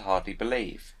see I could hardly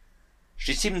believe.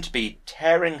 She seemed to be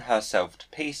tearing herself to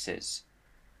pieces.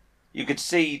 You could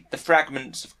see the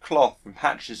fragments of cloth and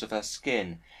patches of her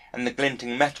skin, and the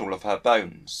glinting metal of her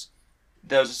bones.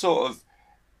 There was a sort of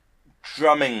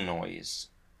drumming noise.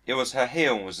 It was her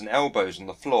heels and elbows on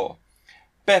the floor.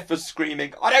 Beth was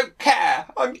screaming, "I don't care!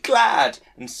 I'm glad!"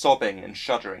 and sobbing and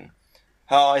shuddering.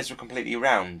 Her eyes were completely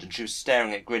round, and she was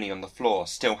staring at Grinny on the floor,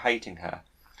 still hating her.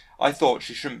 I thought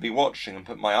she shouldn't be watching, and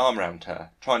put my arm round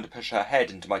her, trying to push her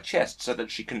head into my chest so that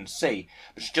she couldn't see,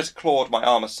 but she just clawed my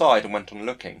arm aside and went on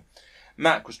looking.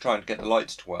 Mac was trying to get the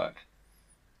lights to work.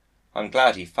 I'm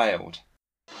glad he failed.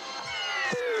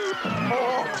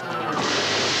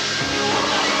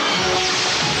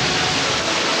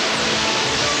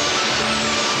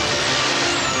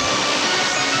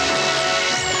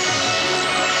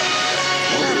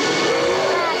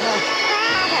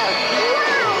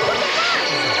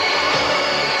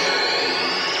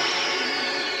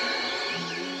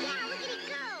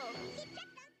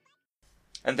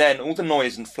 And then all the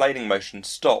noise and flailing motion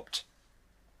stopped.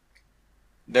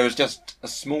 There was just a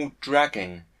small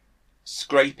dragging,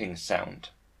 scraping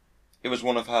sound. It was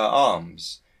one of her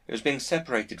arms. It was being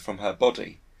separated from her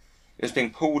body. It was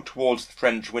being pulled towards the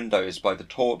French windows by the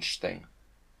torch thing.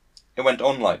 It went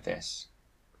on like this.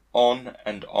 On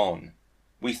and on.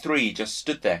 We three just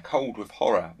stood there cold with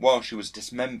horror while she was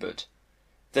dismembered.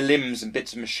 The limbs and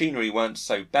bits of machinery weren't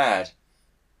so bad.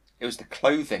 It was the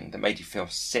clothing that made you feel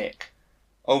sick.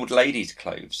 Old ladies'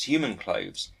 clothes, human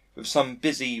clothes, with some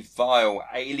busy, vile,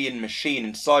 alien machine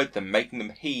inside them making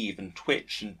them heave and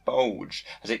twitch and bulge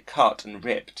as it cut and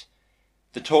ripped.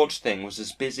 The torch thing was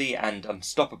as busy and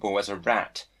unstoppable as a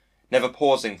rat, never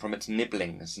pausing from its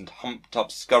nibblings and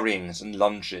humped-up scurryings and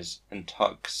lunges and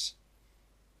tugs.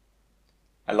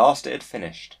 At last it had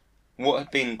finished. What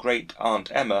had been Great Aunt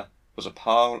Emma was a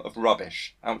pile of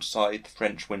rubbish outside the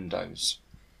French windows.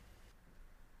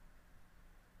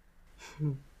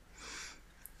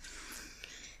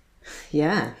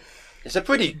 Yeah. It's a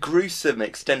pretty gruesome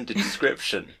extended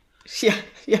description. Yeah.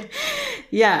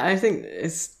 I think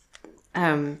it's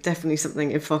definitely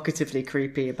something evocatively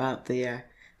creepy about the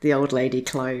old lady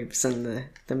clothes and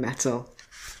the metal.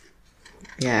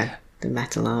 Yeah, the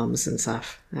metal arms and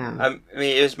stuff. I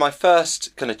mean, it was my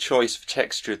first kind of choice for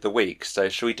texture of the week. So,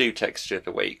 shall we do texture of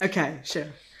the week? Okay, sure.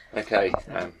 Okay.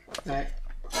 Right.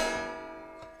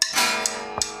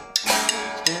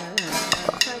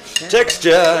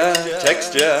 Texture.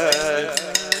 Texture.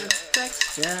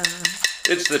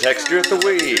 It's the texture of the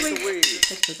week.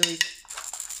 Texture of the week.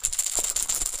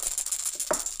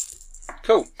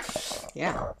 Cool.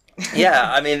 Yeah.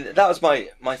 Yeah, I mean, that was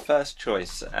my first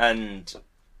choice, and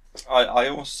I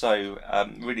also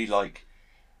really like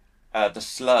the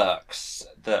Slurks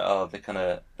that are the kind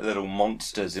of little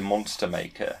monsters in Monster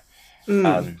Maker.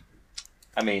 I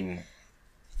mean,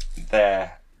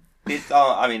 these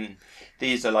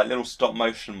are like little stop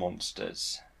motion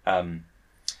monsters.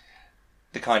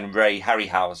 The kind Ray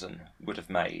Harryhausen would have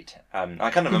made. I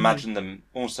kind of imagine them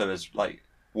also as like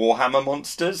Warhammer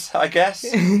monsters, I guess.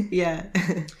 Yeah.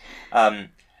 And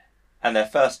their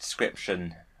first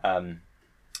description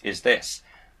is this.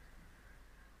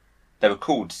 They were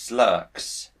called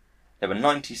Slurks. There were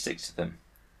 96 of them,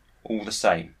 all the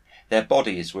same. Their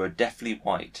bodies were deathly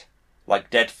white, like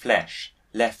dead flesh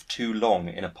left too long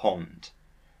in a pond.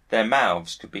 Their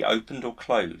mouths could be opened or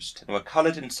closed, and were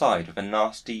coloured inside with a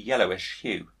nasty yellowish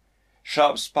hue.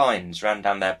 Sharp spines ran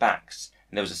down their backs,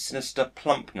 and there was a sinister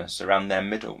plumpness around their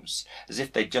middles, as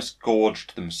if they'd just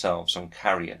gorged themselves on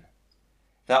carrion.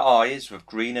 Their eyes were of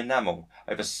green enamel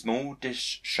over small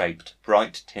dish-shaped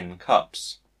bright tin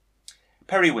cups.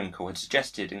 Periwinkle had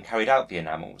suggested and carried out the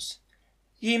enamels.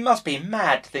 "You must be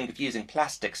mad to think of using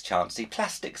plastics, Chancey.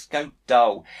 Plastics go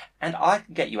dull, and I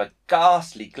can get you a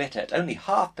ghastly glitter at only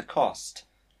half the cost."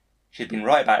 She had been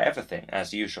right about everything,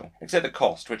 as usual, except the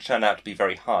cost, which turned out to be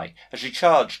very high, as she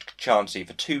charged Chancey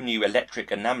for 2 new electric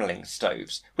enamelling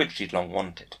stoves, which she'd long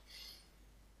wanted.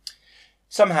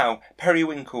 Somehow,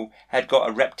 Periwinkle had got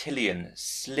a reptilian,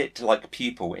 slit-like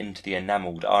pupil into the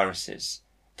enamelled irises.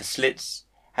 The slits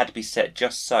had to be set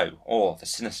just so, or the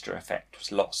sinister effect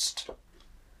was lost.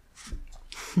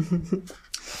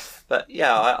 But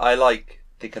yeah, I like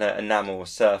the kind of enamel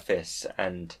surface,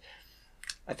 and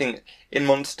I think in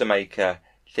Monster Maker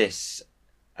this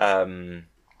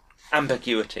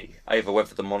ambiguity over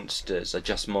whether the monsters are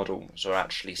just models or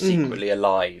actually secretly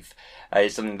alive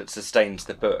is something that sustains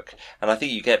the book, and I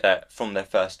think you get that from their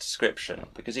first description,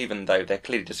 because even though they're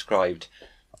clearly described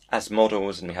as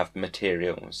models and you have the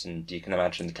materials and you can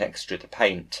imagine the texture of the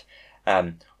paint,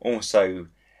 also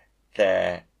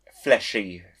their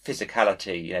fleshy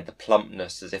physicality, the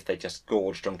plumpness as if they just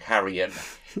gorged on carrion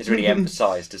is really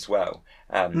emphasised as well,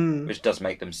 which does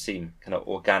make them seem kind of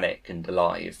organic and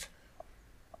alive.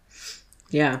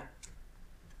 Yeah.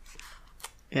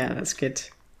 Yeah, that's good.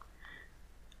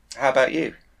 How about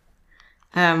you?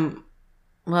 Well,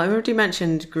 I already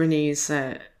mentioned Grinny's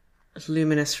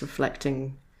luminous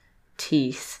reflecting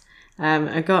teeth.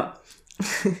 I got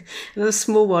another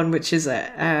small one, which is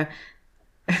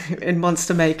in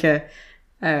Monster Maker,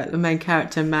 the main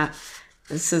character, Matt,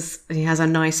 says he has a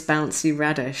nice bouncy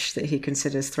radish that he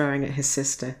considers throwing at his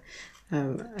sister.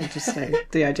 I just say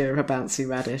the idea of a bouncy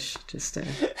radish, just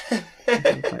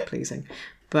quite pleasing.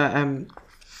 But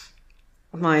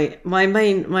my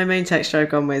main texture I've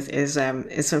gone with is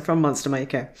from Monster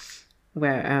Maker,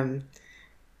 where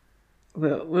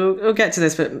we'll get to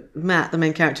this, but Matt, the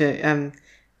main character,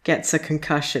 gets a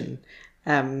concussion,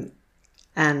 and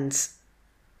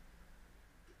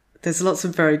there's lots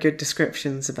of very good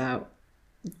descriptions about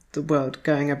the world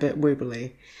going a bit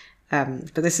wobbly.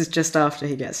 But this is just after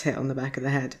he gets hit on the back of the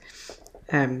head.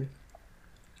 There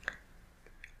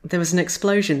was an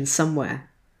explosion somewhere.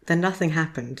 Then nothing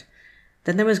happened.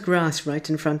 Then there was grass right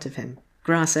in front of him.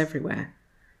 Grass everywhere.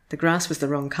 The grass was the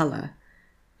wrong colour.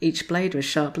 Each blade was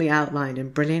sharply outlined in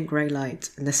brilliant grey light,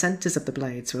 and the centres of the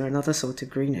blades were another sort of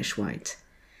greenish white.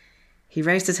 He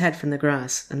raised his head from the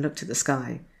grass and looked at the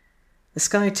sky. The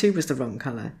sky too was the wrong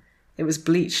colour. It was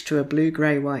bleached to a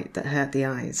blue-grey white that hurt the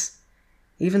eyes.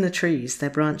 Even the trees, their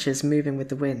branches moving with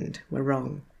the wind, were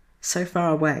wrong, so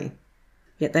far away.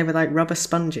 Yet they were like rubber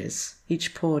sponges,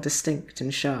 each paw distinct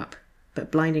and sharp,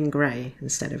 but blinding grey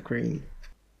instead of green.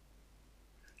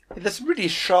 There's really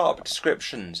sharp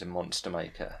descriptions in Monster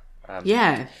Maker.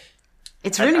 Yeah,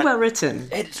 it's really well written.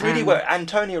 It's really well.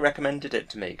 Antonia recommended it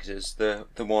to me because it's the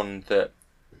one that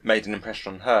made an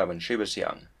impression on her when she was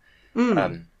young.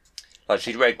 Like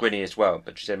she'd read Grinny as well,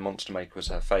 but she said Monster Maker was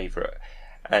her favourite.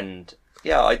 And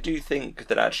yeah, I do think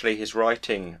that actually his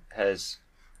writing has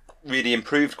really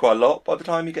improved quite a lot by the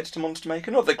time he gets to Monster Maker.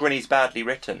 Not that Grinny's badly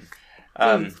written,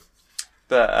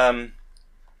 but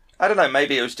I don't know.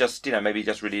 Maybe it was just maybe he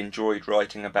just really enjoyed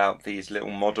writing about these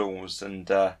little models and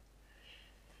the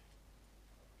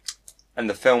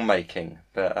filmmaking.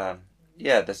 But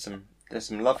yeah, there's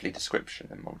some lovely description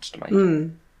in Monster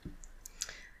Maker.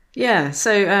 Yeah,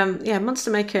 so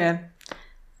Monster Maker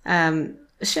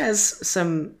shares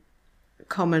some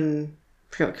common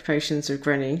preoccupations with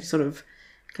Grinny, sort of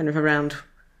kind of around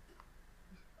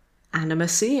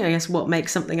animacy, I guess, what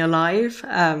makes something alive,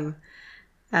 and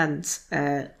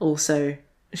also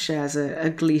shares a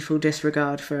gleeful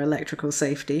disregard for electrical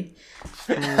safety.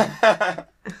 It's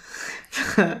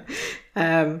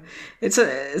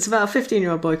about a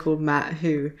 15-year-old boy called Matt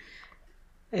who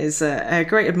is a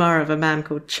great admirer of a man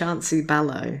called Chauncey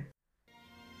Ballow.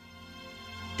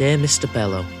 Dear Mr.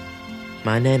 Bellow,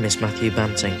 my name is Matthew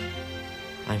Banting.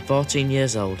 I'm 14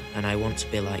 years old and I want to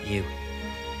be like you,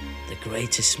 the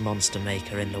greatest monster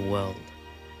maker in the world.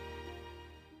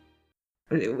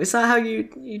 Is that how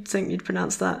you'd think you'd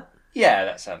pronounce that? Yeah,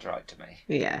 that sounds right to me.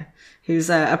 Yeah. Who's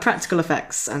a practical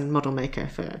effects and model maker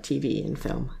for TV and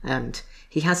film. And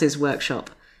he has his workshop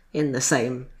in the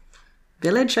same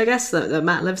village, I guess, that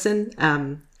Matt lives in.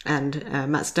 And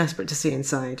Matt's desperate to see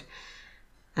inside.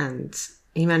 And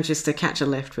he manages to catch a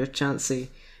lift with Chauncey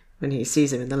when he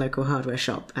sees him in the local hardware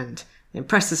shop and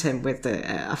impresses him with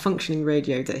a functioning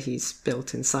radio that he's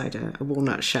built inside a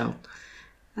walnut shell.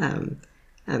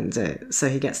 So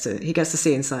he gets to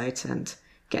see inside and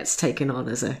gets taken on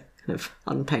as a kind of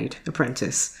unpaid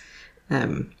apprentice,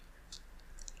 and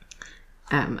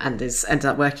ends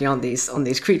up working on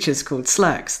these creatures called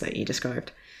slurks that he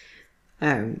described.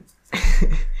 There's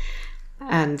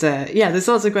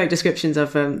lots of great descriptions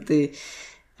of the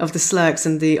slurks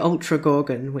and the ultra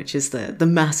gorgon, which is the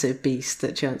massive beast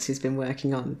that Chauncey's been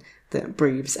working on that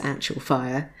breathes actual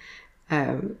fire,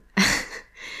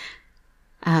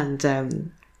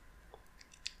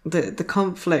 The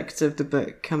conflict of the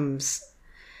book comes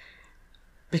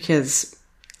because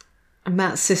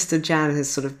Matt's sister Jan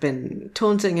has sort of been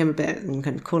taunting him a bit and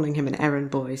kind of calling him an errand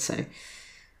boy. So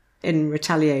in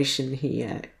retaliation,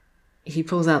 he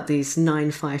pulls out these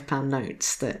 9 £5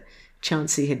 notes that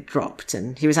Chauncey had dropped,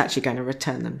 and he was actually going to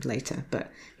return them later.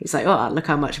 But he's like, "Oh, look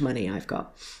how much money I've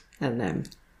got!" And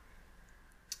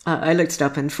I looked it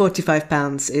up, and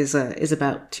 £45 is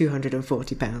about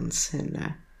 £240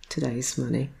 in today's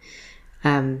money.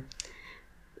 But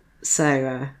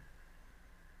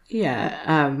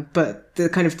the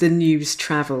kind of the news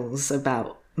travels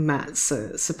about Matt's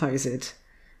supposed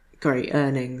great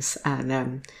earnings,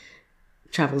 and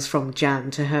travels from Jan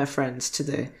to her friends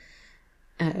to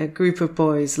a group of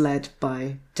boys led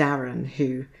by Darren,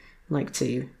 who like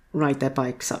to ride their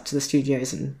bikes up to the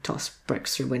studios and toss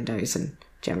bricks through windows and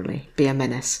generally be a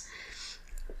menace.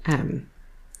 There's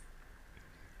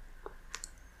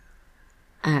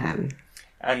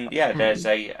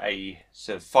a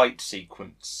sort of fight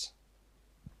sequence.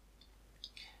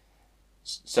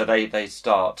 So they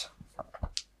start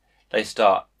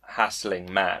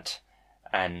hassling Matt,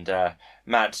 and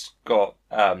Matt's got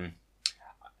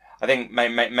I think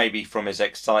maybe from his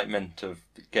excitement of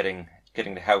getting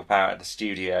to help out at the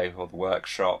studio or the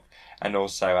workshop, and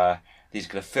also these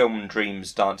kind of film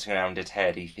dreams dancing around his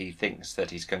head, he thinks that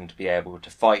he's going to be able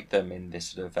to fight them in this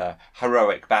sort of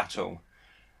heroic battle.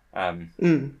 And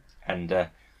I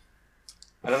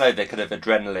don't know, the kind of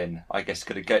adrenaline, I guess,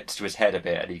 kind of gets to his head a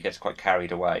bit, and he gets quite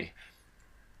carried away.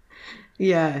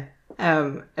 Yeah,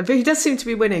 but he does seem to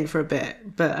be winning for a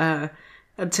bit, but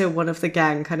until one of the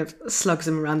gang kind of slugs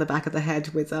him around the back of the head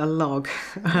with a log,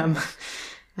 and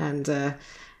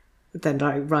then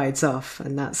rides off,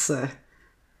 and that's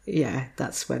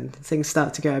when things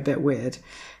start to go a bit weird.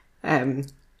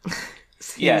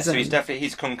 So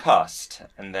he's concussed,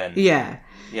 and then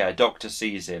a doctor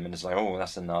sees him and is like, "Oh,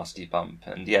 that's a nasty bump,"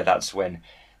 and that's when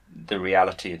the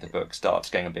reality of the book starts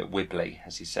getting a bit wibbly,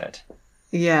 as he said.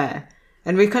 Yeah,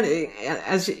 and we kind of,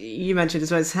 as you mentioned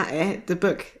as well, the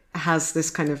book has this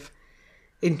kind of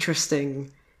interesting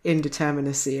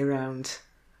indeterminacy around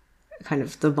kind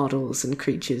of the models and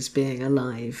creatures being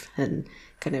alive, and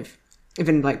kind of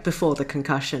even like before the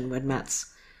concussion, when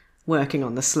Matt's working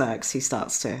on the slurks, he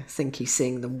starts to think he's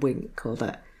seeing them wink, or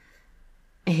that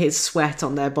his sweat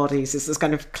on their bodies is this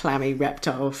kind of clammy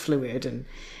reptile fluid, and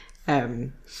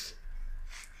and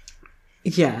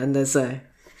there's a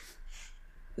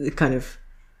kind of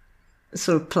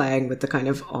sort of playing with the kind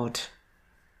of odd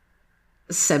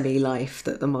semi-life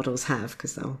that the models have,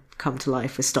 because they'll come to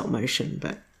life with stop motion,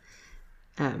 but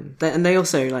and they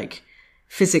also like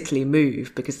physically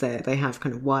move because they have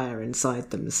kind of wire inside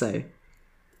them, so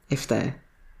if they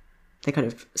kind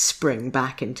of spring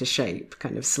back into shape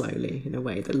kind of slowly in a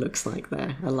way that looks like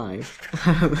they're alive.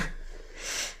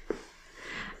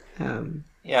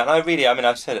 And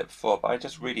I've said it before, but I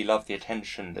just really love the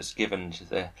attention that's given to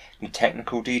the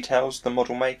technical details of the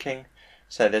model making.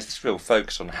 So there's this real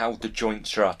focus on how the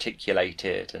joints are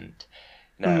articulated, and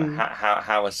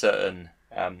how a certain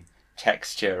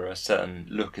texture or a certain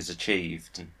look is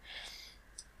achieved. And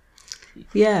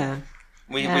Yeah.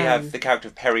 we have the character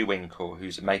of Periwinkle,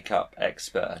 who's a makeup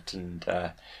expert, and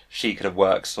she kind of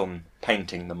works on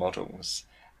painting the models.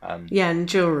 And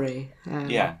jewellery.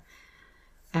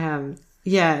 And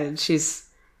she's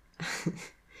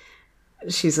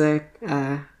an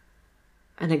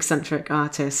eccentric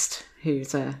artist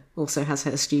who's also has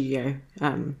her studio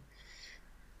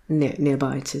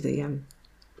nearby to the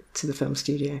film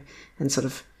studio, and sort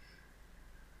of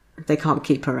they can't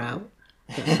keep her out.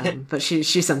 But she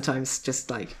sometimes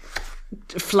just like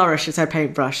flourishes her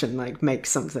paintbrush and like makes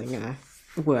something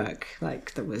work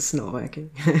like that was not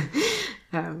working.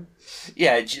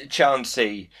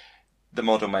 Chauncey, the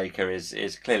model maker,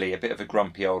 is clearly a bit of a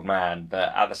grumpy old man,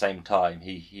 but at the same time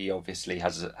he obviously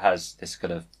has this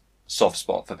kind of soft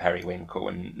spot for Periwinkle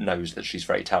and knows that she's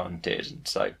very talented, and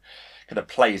so kind of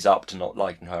plays up to not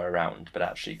liking her around, but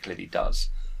actually clearly does.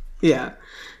 Yeah.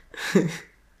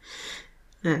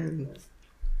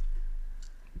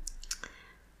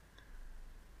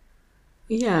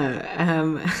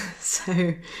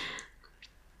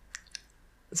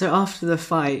 So after the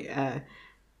fight,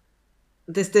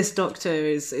 this doctor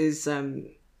is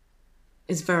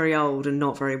very old and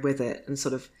not very with it, and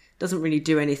sort of doesn't really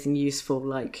do anything useful,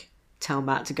 like tell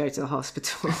Matt to go to the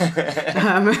hospital.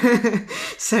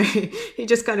 So he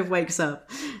just kind of wakes up,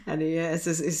 and he has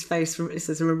his face. It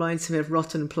says it reminds him of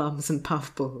rotten plums and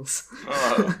puffballs.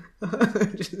 Oh.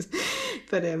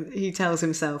 But he tells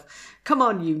himself, "Come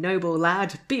on, you noble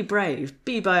lad, be brave,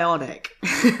 be bionic."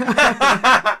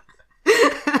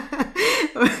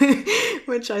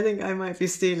 Which I think I might be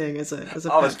stealing as a.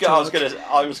 I was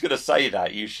gonna say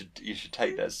that you should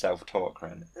take that self-talk,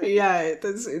 Ren. Yeah,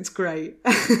 it's great.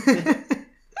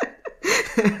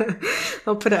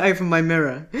 I'll put it over my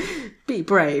mirror. Be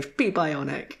brave, be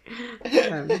bionic.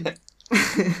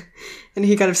 And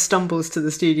he kind of stumbles to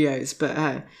the studios,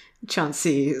 but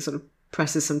Chauncey sort of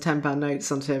presses some £10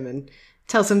 notes onto him and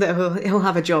tells him that he'll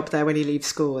have a job there when he leaves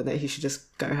school, and that he should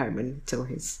just go home until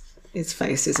his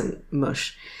face isn't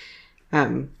mush.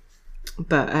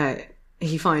 But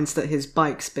he finds that his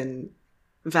bike's been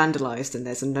vandalised, and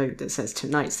there's a note that says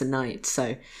 "Tonight's the night."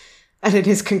 So, and in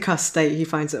his concussed state, he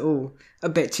finds it all a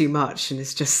bit too much, and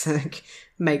is just like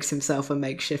makes himself a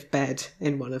makeshift bed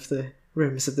in one of the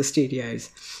rooms of the studios.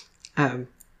 But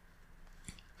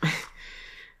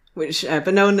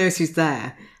no one knows who's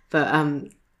there. But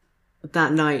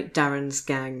that night, Darren's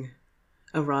gang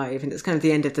arrive, and it's kind of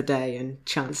the end of the day, and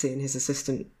Chauncey and his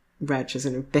assistant Reg are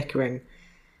sort of bickering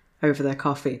over their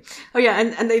coffee. Oh yeah,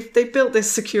 and they've built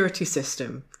this security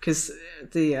system because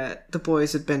the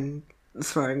boys had been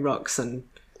throwing rocks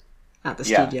at the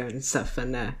studio and stuff,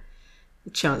 and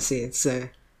Chauncey has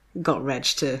got Reg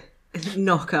to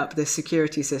knock up this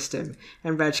security system,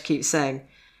 and Reg keeps saying,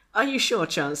 "Are you sure,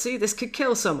 Chauncey? This could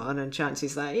kill someone." And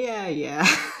Chauncey's like, yeah.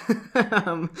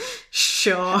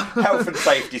 Sure. Health and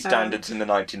safety standards in the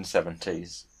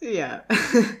 1970s. Yeah.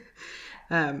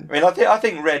 I mean, I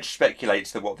think Reg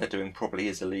speculates that what they're doing probably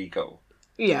is illegal.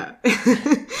 Yeah.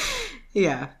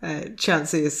 Yeah.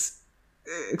 Chauncey is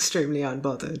extremely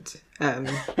unbothered.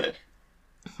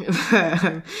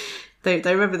 They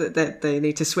remember that they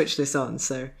need to switch this on,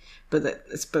 so... But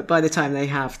by the time they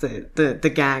have,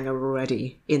 the gang are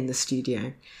already in the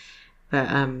studio.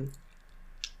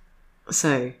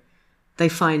 So they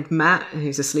find Matt,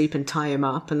 who's asleep, and tie him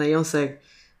up, and they also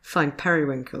find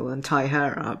Periwinkle and tie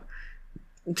her up,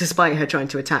 despite her trying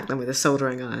to attack them with a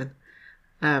soldering iron.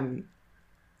 And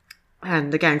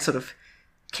the gang sort of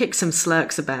kick some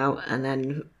slurks about, and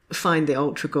then find the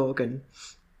Ultra Gorgon.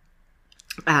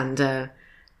 And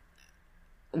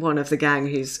one of the gang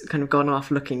who's kind of gone off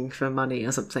looking for money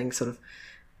or something sort of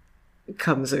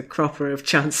comes a cropper of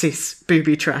Chauncey's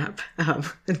booby trap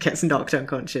and gets knocked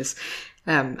unconscious.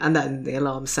 And then the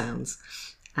alarm sounds,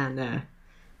 and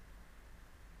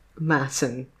Matt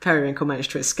and Periwinkle manage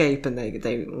to escape, and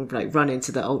they like run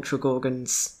into the Ultra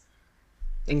Gorgon's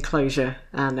enclosure,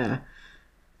 and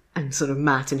sort of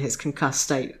Matt in his concussed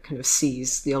state kind of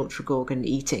sees the Ultra Gorgon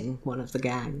eating one of the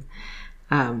gang.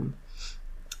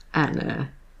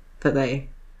 But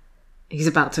he's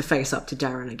about to face up to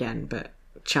Darren again, but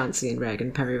Chauncey and Reg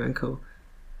and Periwinkle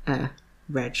appear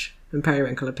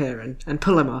and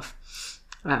pull him off.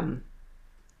 And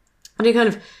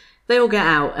they all get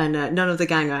out, and none of the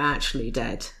gang are actually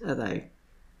dead, are they?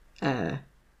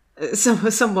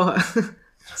 Somewhat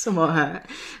hurt.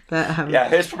 But yeah,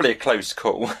 it's probably a close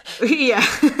call. Yeah.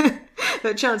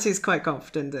 But Chauncey's quite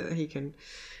confident that he can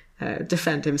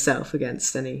defend himself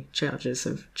against any charges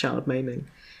of child maiming.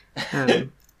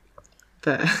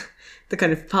 But the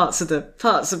kind of parts of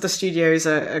the studios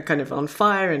are kind of on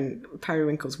fire in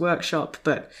Periwinkle's workshop,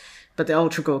 but the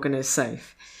Ultra Gorgon is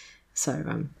safe.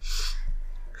 So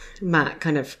Matt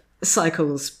kind of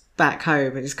cycles back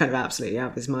home and he's kind of absolutely out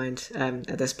of his mind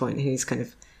at this point. He's kind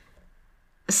of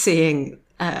seeing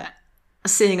a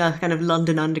kind of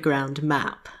London Underground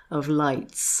map of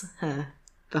lights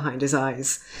behind his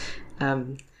eyes,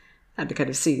 and he kind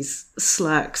of sees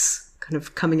Slurks kind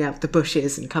of coming out of the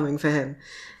bushes and coming for him,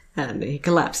 and he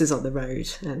collapses on the road,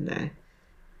 and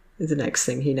the next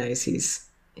thing he knows, he's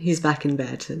back in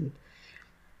bed, and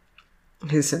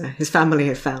his family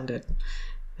have found it,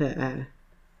 and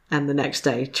the next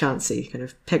day Chauncey kind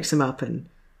of picks him up and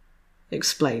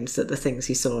explains that the things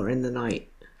he saw in the night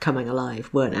coming alive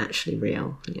weren't actually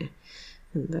real,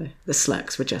 and the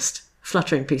Slurks were just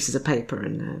fluttering pieces of paper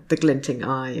and the glinting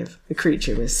eye of a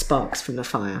creature with sparks from the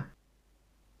fire.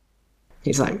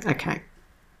 He's like, okay.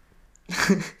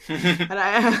 And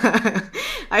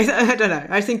I don't know.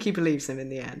 I think he believes him in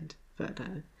the end, but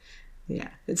yeah,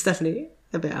 it's definitely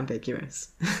a bit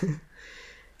ambiguous.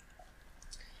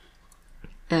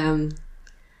 Yeah,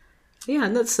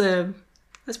 and that's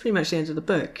pretty much the end of the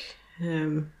book.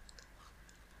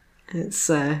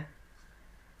 It's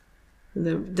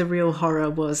the real horror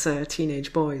was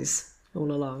teenage boys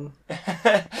all along.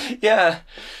 Yeah.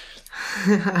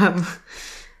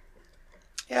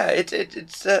 Yeah,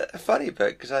 it's a funny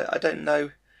book because I don't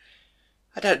know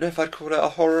if I'd call it a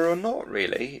horror or not.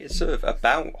 Really, it's sort of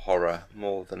about horror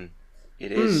more than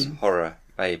it is horror,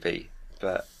 maybe.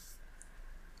 But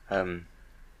I don't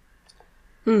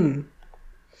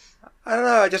know.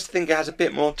 I just think it has a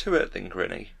bit more to it than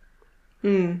Grinny.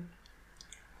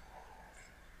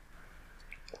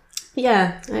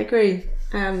 Yeah, I agree.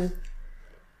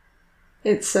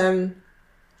 It's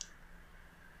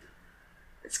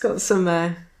got some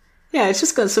it's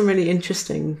just got some really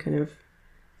interesting kind of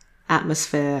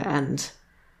atmosphere and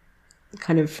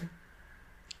kind of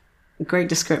great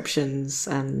descriptions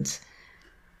and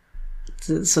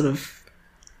the sort of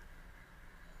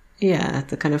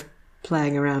the kind of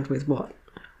playing around with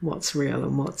what's real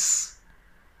and what's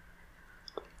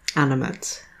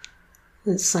animate.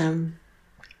 It's an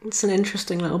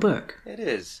interesting little book. It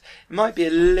is. It might be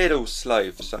a little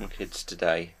slow for some kids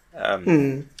today.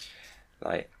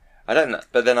 Like, I don't know,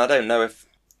 but then I don't know if,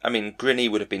 I mean, Grinny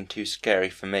would have been too scary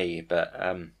for me, but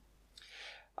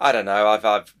I don't know.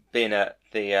 I've been at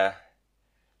the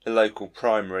local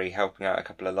primary helping out a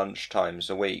couple of lunch times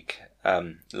a week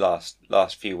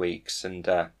last few weeks, and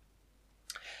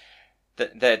they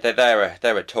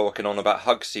were talking on about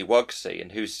Hugsy Wugsy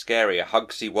and who's scarier,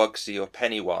 Hugsy Wugsy or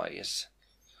Pennywise.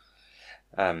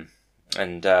 And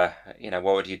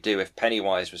what would you do if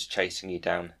Pennywise was chasing you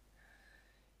down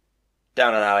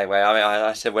an alleyway? I mean,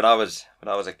 I said when I was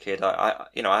a kid, I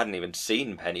hadn't even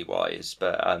seen Pennywise,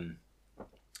 but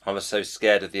I was so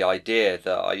scared of the idea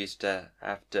that I used to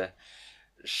have to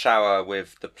shower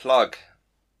with the plug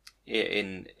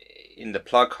in the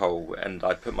plug hole, and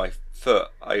I put my foot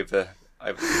over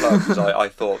the plug because I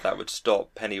thought that would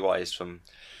stop Pennywise from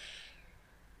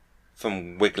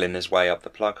wiggling his way up the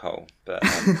plug hole. But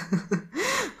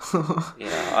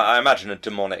I imagine a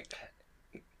demonic,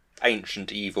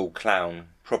 ancient, evil clown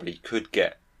probably could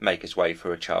make his way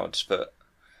through a child's foot.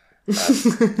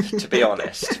 To be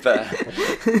honest, but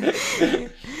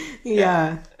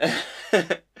yeah.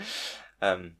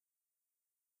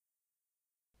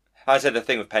 I said the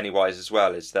thing with Pennywise as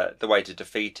well is that the way to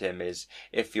defeat him is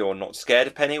if you're not scared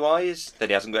of Pennywise, then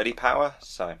he hasn't got any power.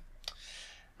 So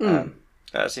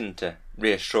that seemed to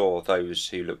reassure those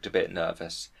who looked a bit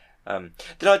nervous.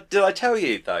 Did I tell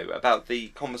you though about the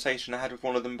conversation I had with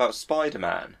one of them about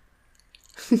Spider-Man?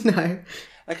 No.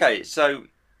 Okay, so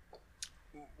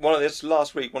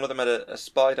last week, one of them had a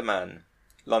Spider-Man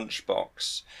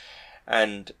lunchbox,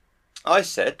 and I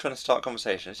said, trying to start a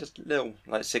conversation, it's just a little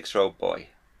 6-year-old boy,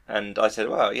 and I said,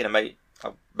 well,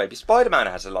 maybe Spider-Man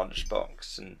has a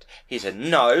lunchbox, and he said,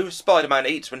 no, Spider-Man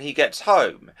eats when he gets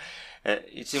home.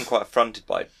 He seemed quite affronted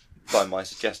by my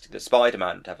suggesting that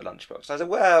Spider-Man would have a lunchbox. I said,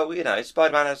 well,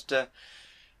 Spider-Man has to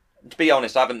be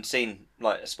honest, I haven't seen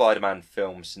a Spider-Man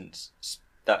film since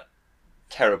that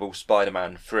terrible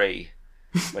Spider-Man 3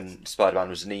 when Spider-Man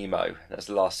was an emo. That's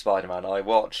the last Spider-Man I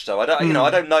watched. So I don't, I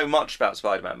don't know much about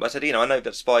Spider-Man. But I said, I know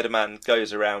that Spider-Man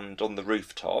goes around on the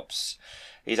rooftops.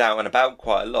 He's out and about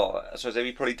quite a lot. So I said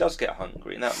he probably does get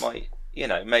hungry, and that might,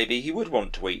 maybe he would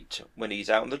want to eat when he's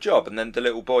out on the job. And then the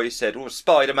little boy said, well,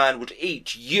 Spider-Man would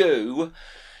eat you.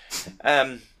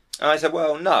 And I said,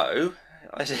 well, no.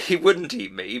 I said he wouldn't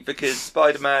eat me because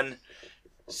Spider-Man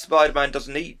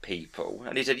doesn't eat people.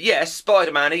 And he said, yes,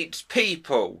 Spider-Man eats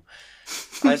people.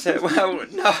 I said, well,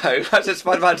 no. I said,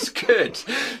 Spider-Man's good.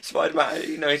 Spider-Man,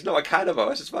 he's not a cannibal.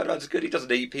 I said, Spider-Man's good. He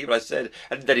doesn't eat people. I said,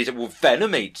 and then he said, well,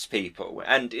 Venom eats people.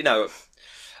 And,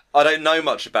 I don't know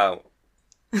much about,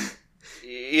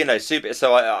 super.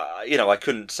 So I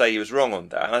couldn't say he was wrong on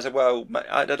that. And I said, well,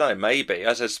 I don't know, maybe.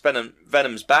 I said,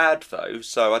 Venom's bad though,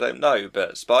 so I don't know,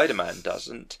 but Spider-Man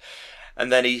doesn't.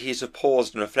 And then he sort of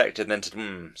paused and reflected, and then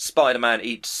said, Spider-Man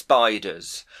eats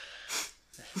spiders.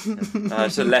 I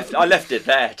left it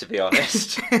there, to be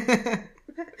honest.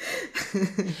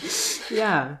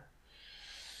 Yeah.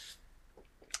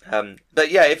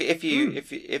 But yeah,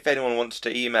 if anyone wants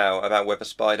to email about whether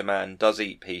Spider-Man does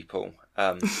eat people,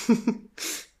 that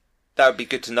would be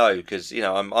good to know, because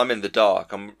I'm in the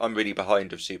dark. I'm really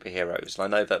behind with superheroes,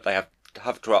 and I know that they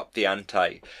have to up the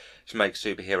ante to make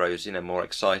superheroes more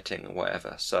exciting or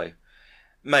whatever. So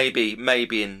maybe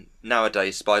in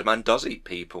nowadays Spider-Man does eat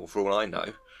people, for all I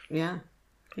know. Yeah.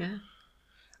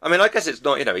 I mean, I guess it's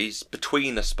not, he's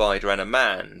between a spider and a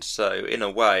man, so in a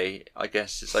way, I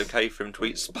guess it's okay for him to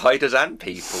eat spiders and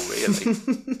people, really.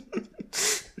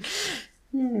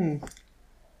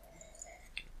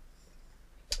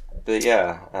 But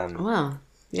yeah. Well,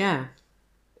 yeah.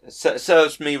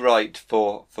 Serves me right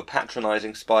for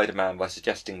patronising Spider-Man by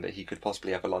suggesting that he could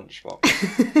possibly have a lunchbox.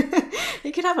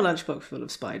 He could have a lunchbox full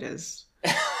of spiders.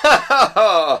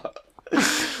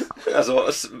 That's what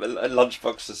a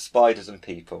lunchbox of spiders and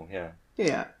people, yeah.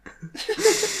 Yeah.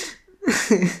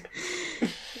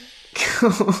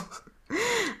 Cool.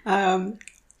 Yeah.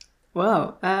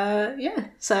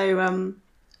 So,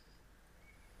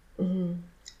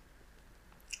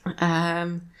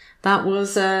 that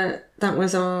was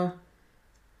our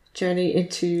journey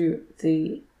into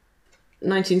the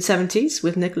 1970s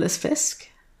with Nicholas Fisk.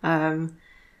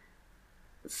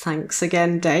 Thanks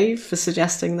again, Dave, for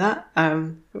suggesting that.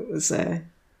 It was an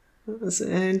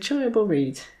enjoyable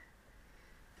read.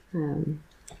 Do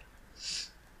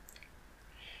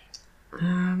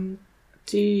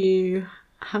you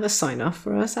have a sign-off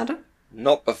for us, Adam?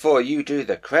 Not before you do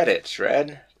the credits,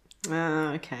 Red.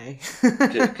 Okay.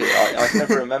 I can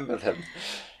never remember them.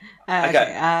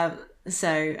 Okay. I'm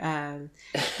sorry. Oh,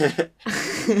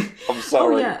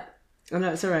 yeah. Oh,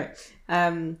 no, it's all right.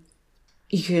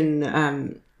 You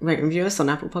can rate and review us on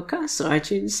Apple Podcasts or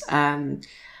iTunes.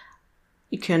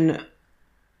 You can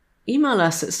email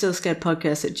us at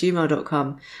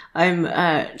stillscaredpodcast@gmail.com.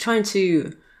 I'm trying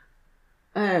to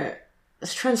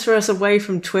transfer us away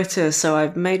from Twitter, so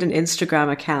I've made an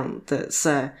Instagram account that's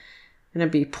going to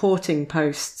be porting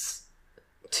posts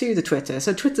to the Twitter.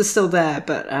 So Twitter's still there,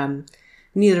 but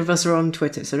neither of us are on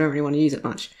Twitter, so I don't really want to use it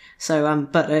much. So,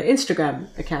 but an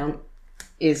Instagram account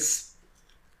is...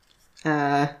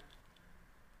 I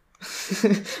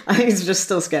think it's just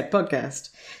Still Scared Podcast.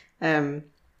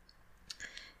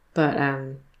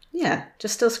 Yeah,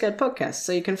 just Still Scared Podcast.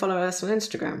 So you can follow us on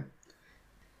Instagram.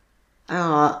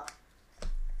 Our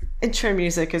intro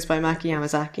music is by Maki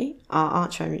Yamazaki. Our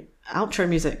outro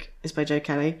music is by Joe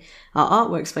Kelly. Our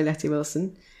artwork's by Letty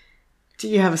Wilson. Do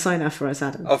you have a sign-off for us,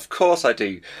 Adam? Of course I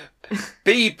do.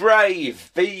 Be brave,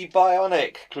 be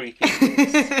bionic, creepy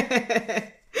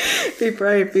kids. Be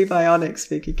brave, be bionic,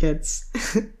 spooky kids.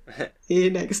 See you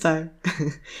next time.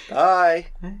 Bye.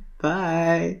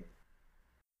 Bye.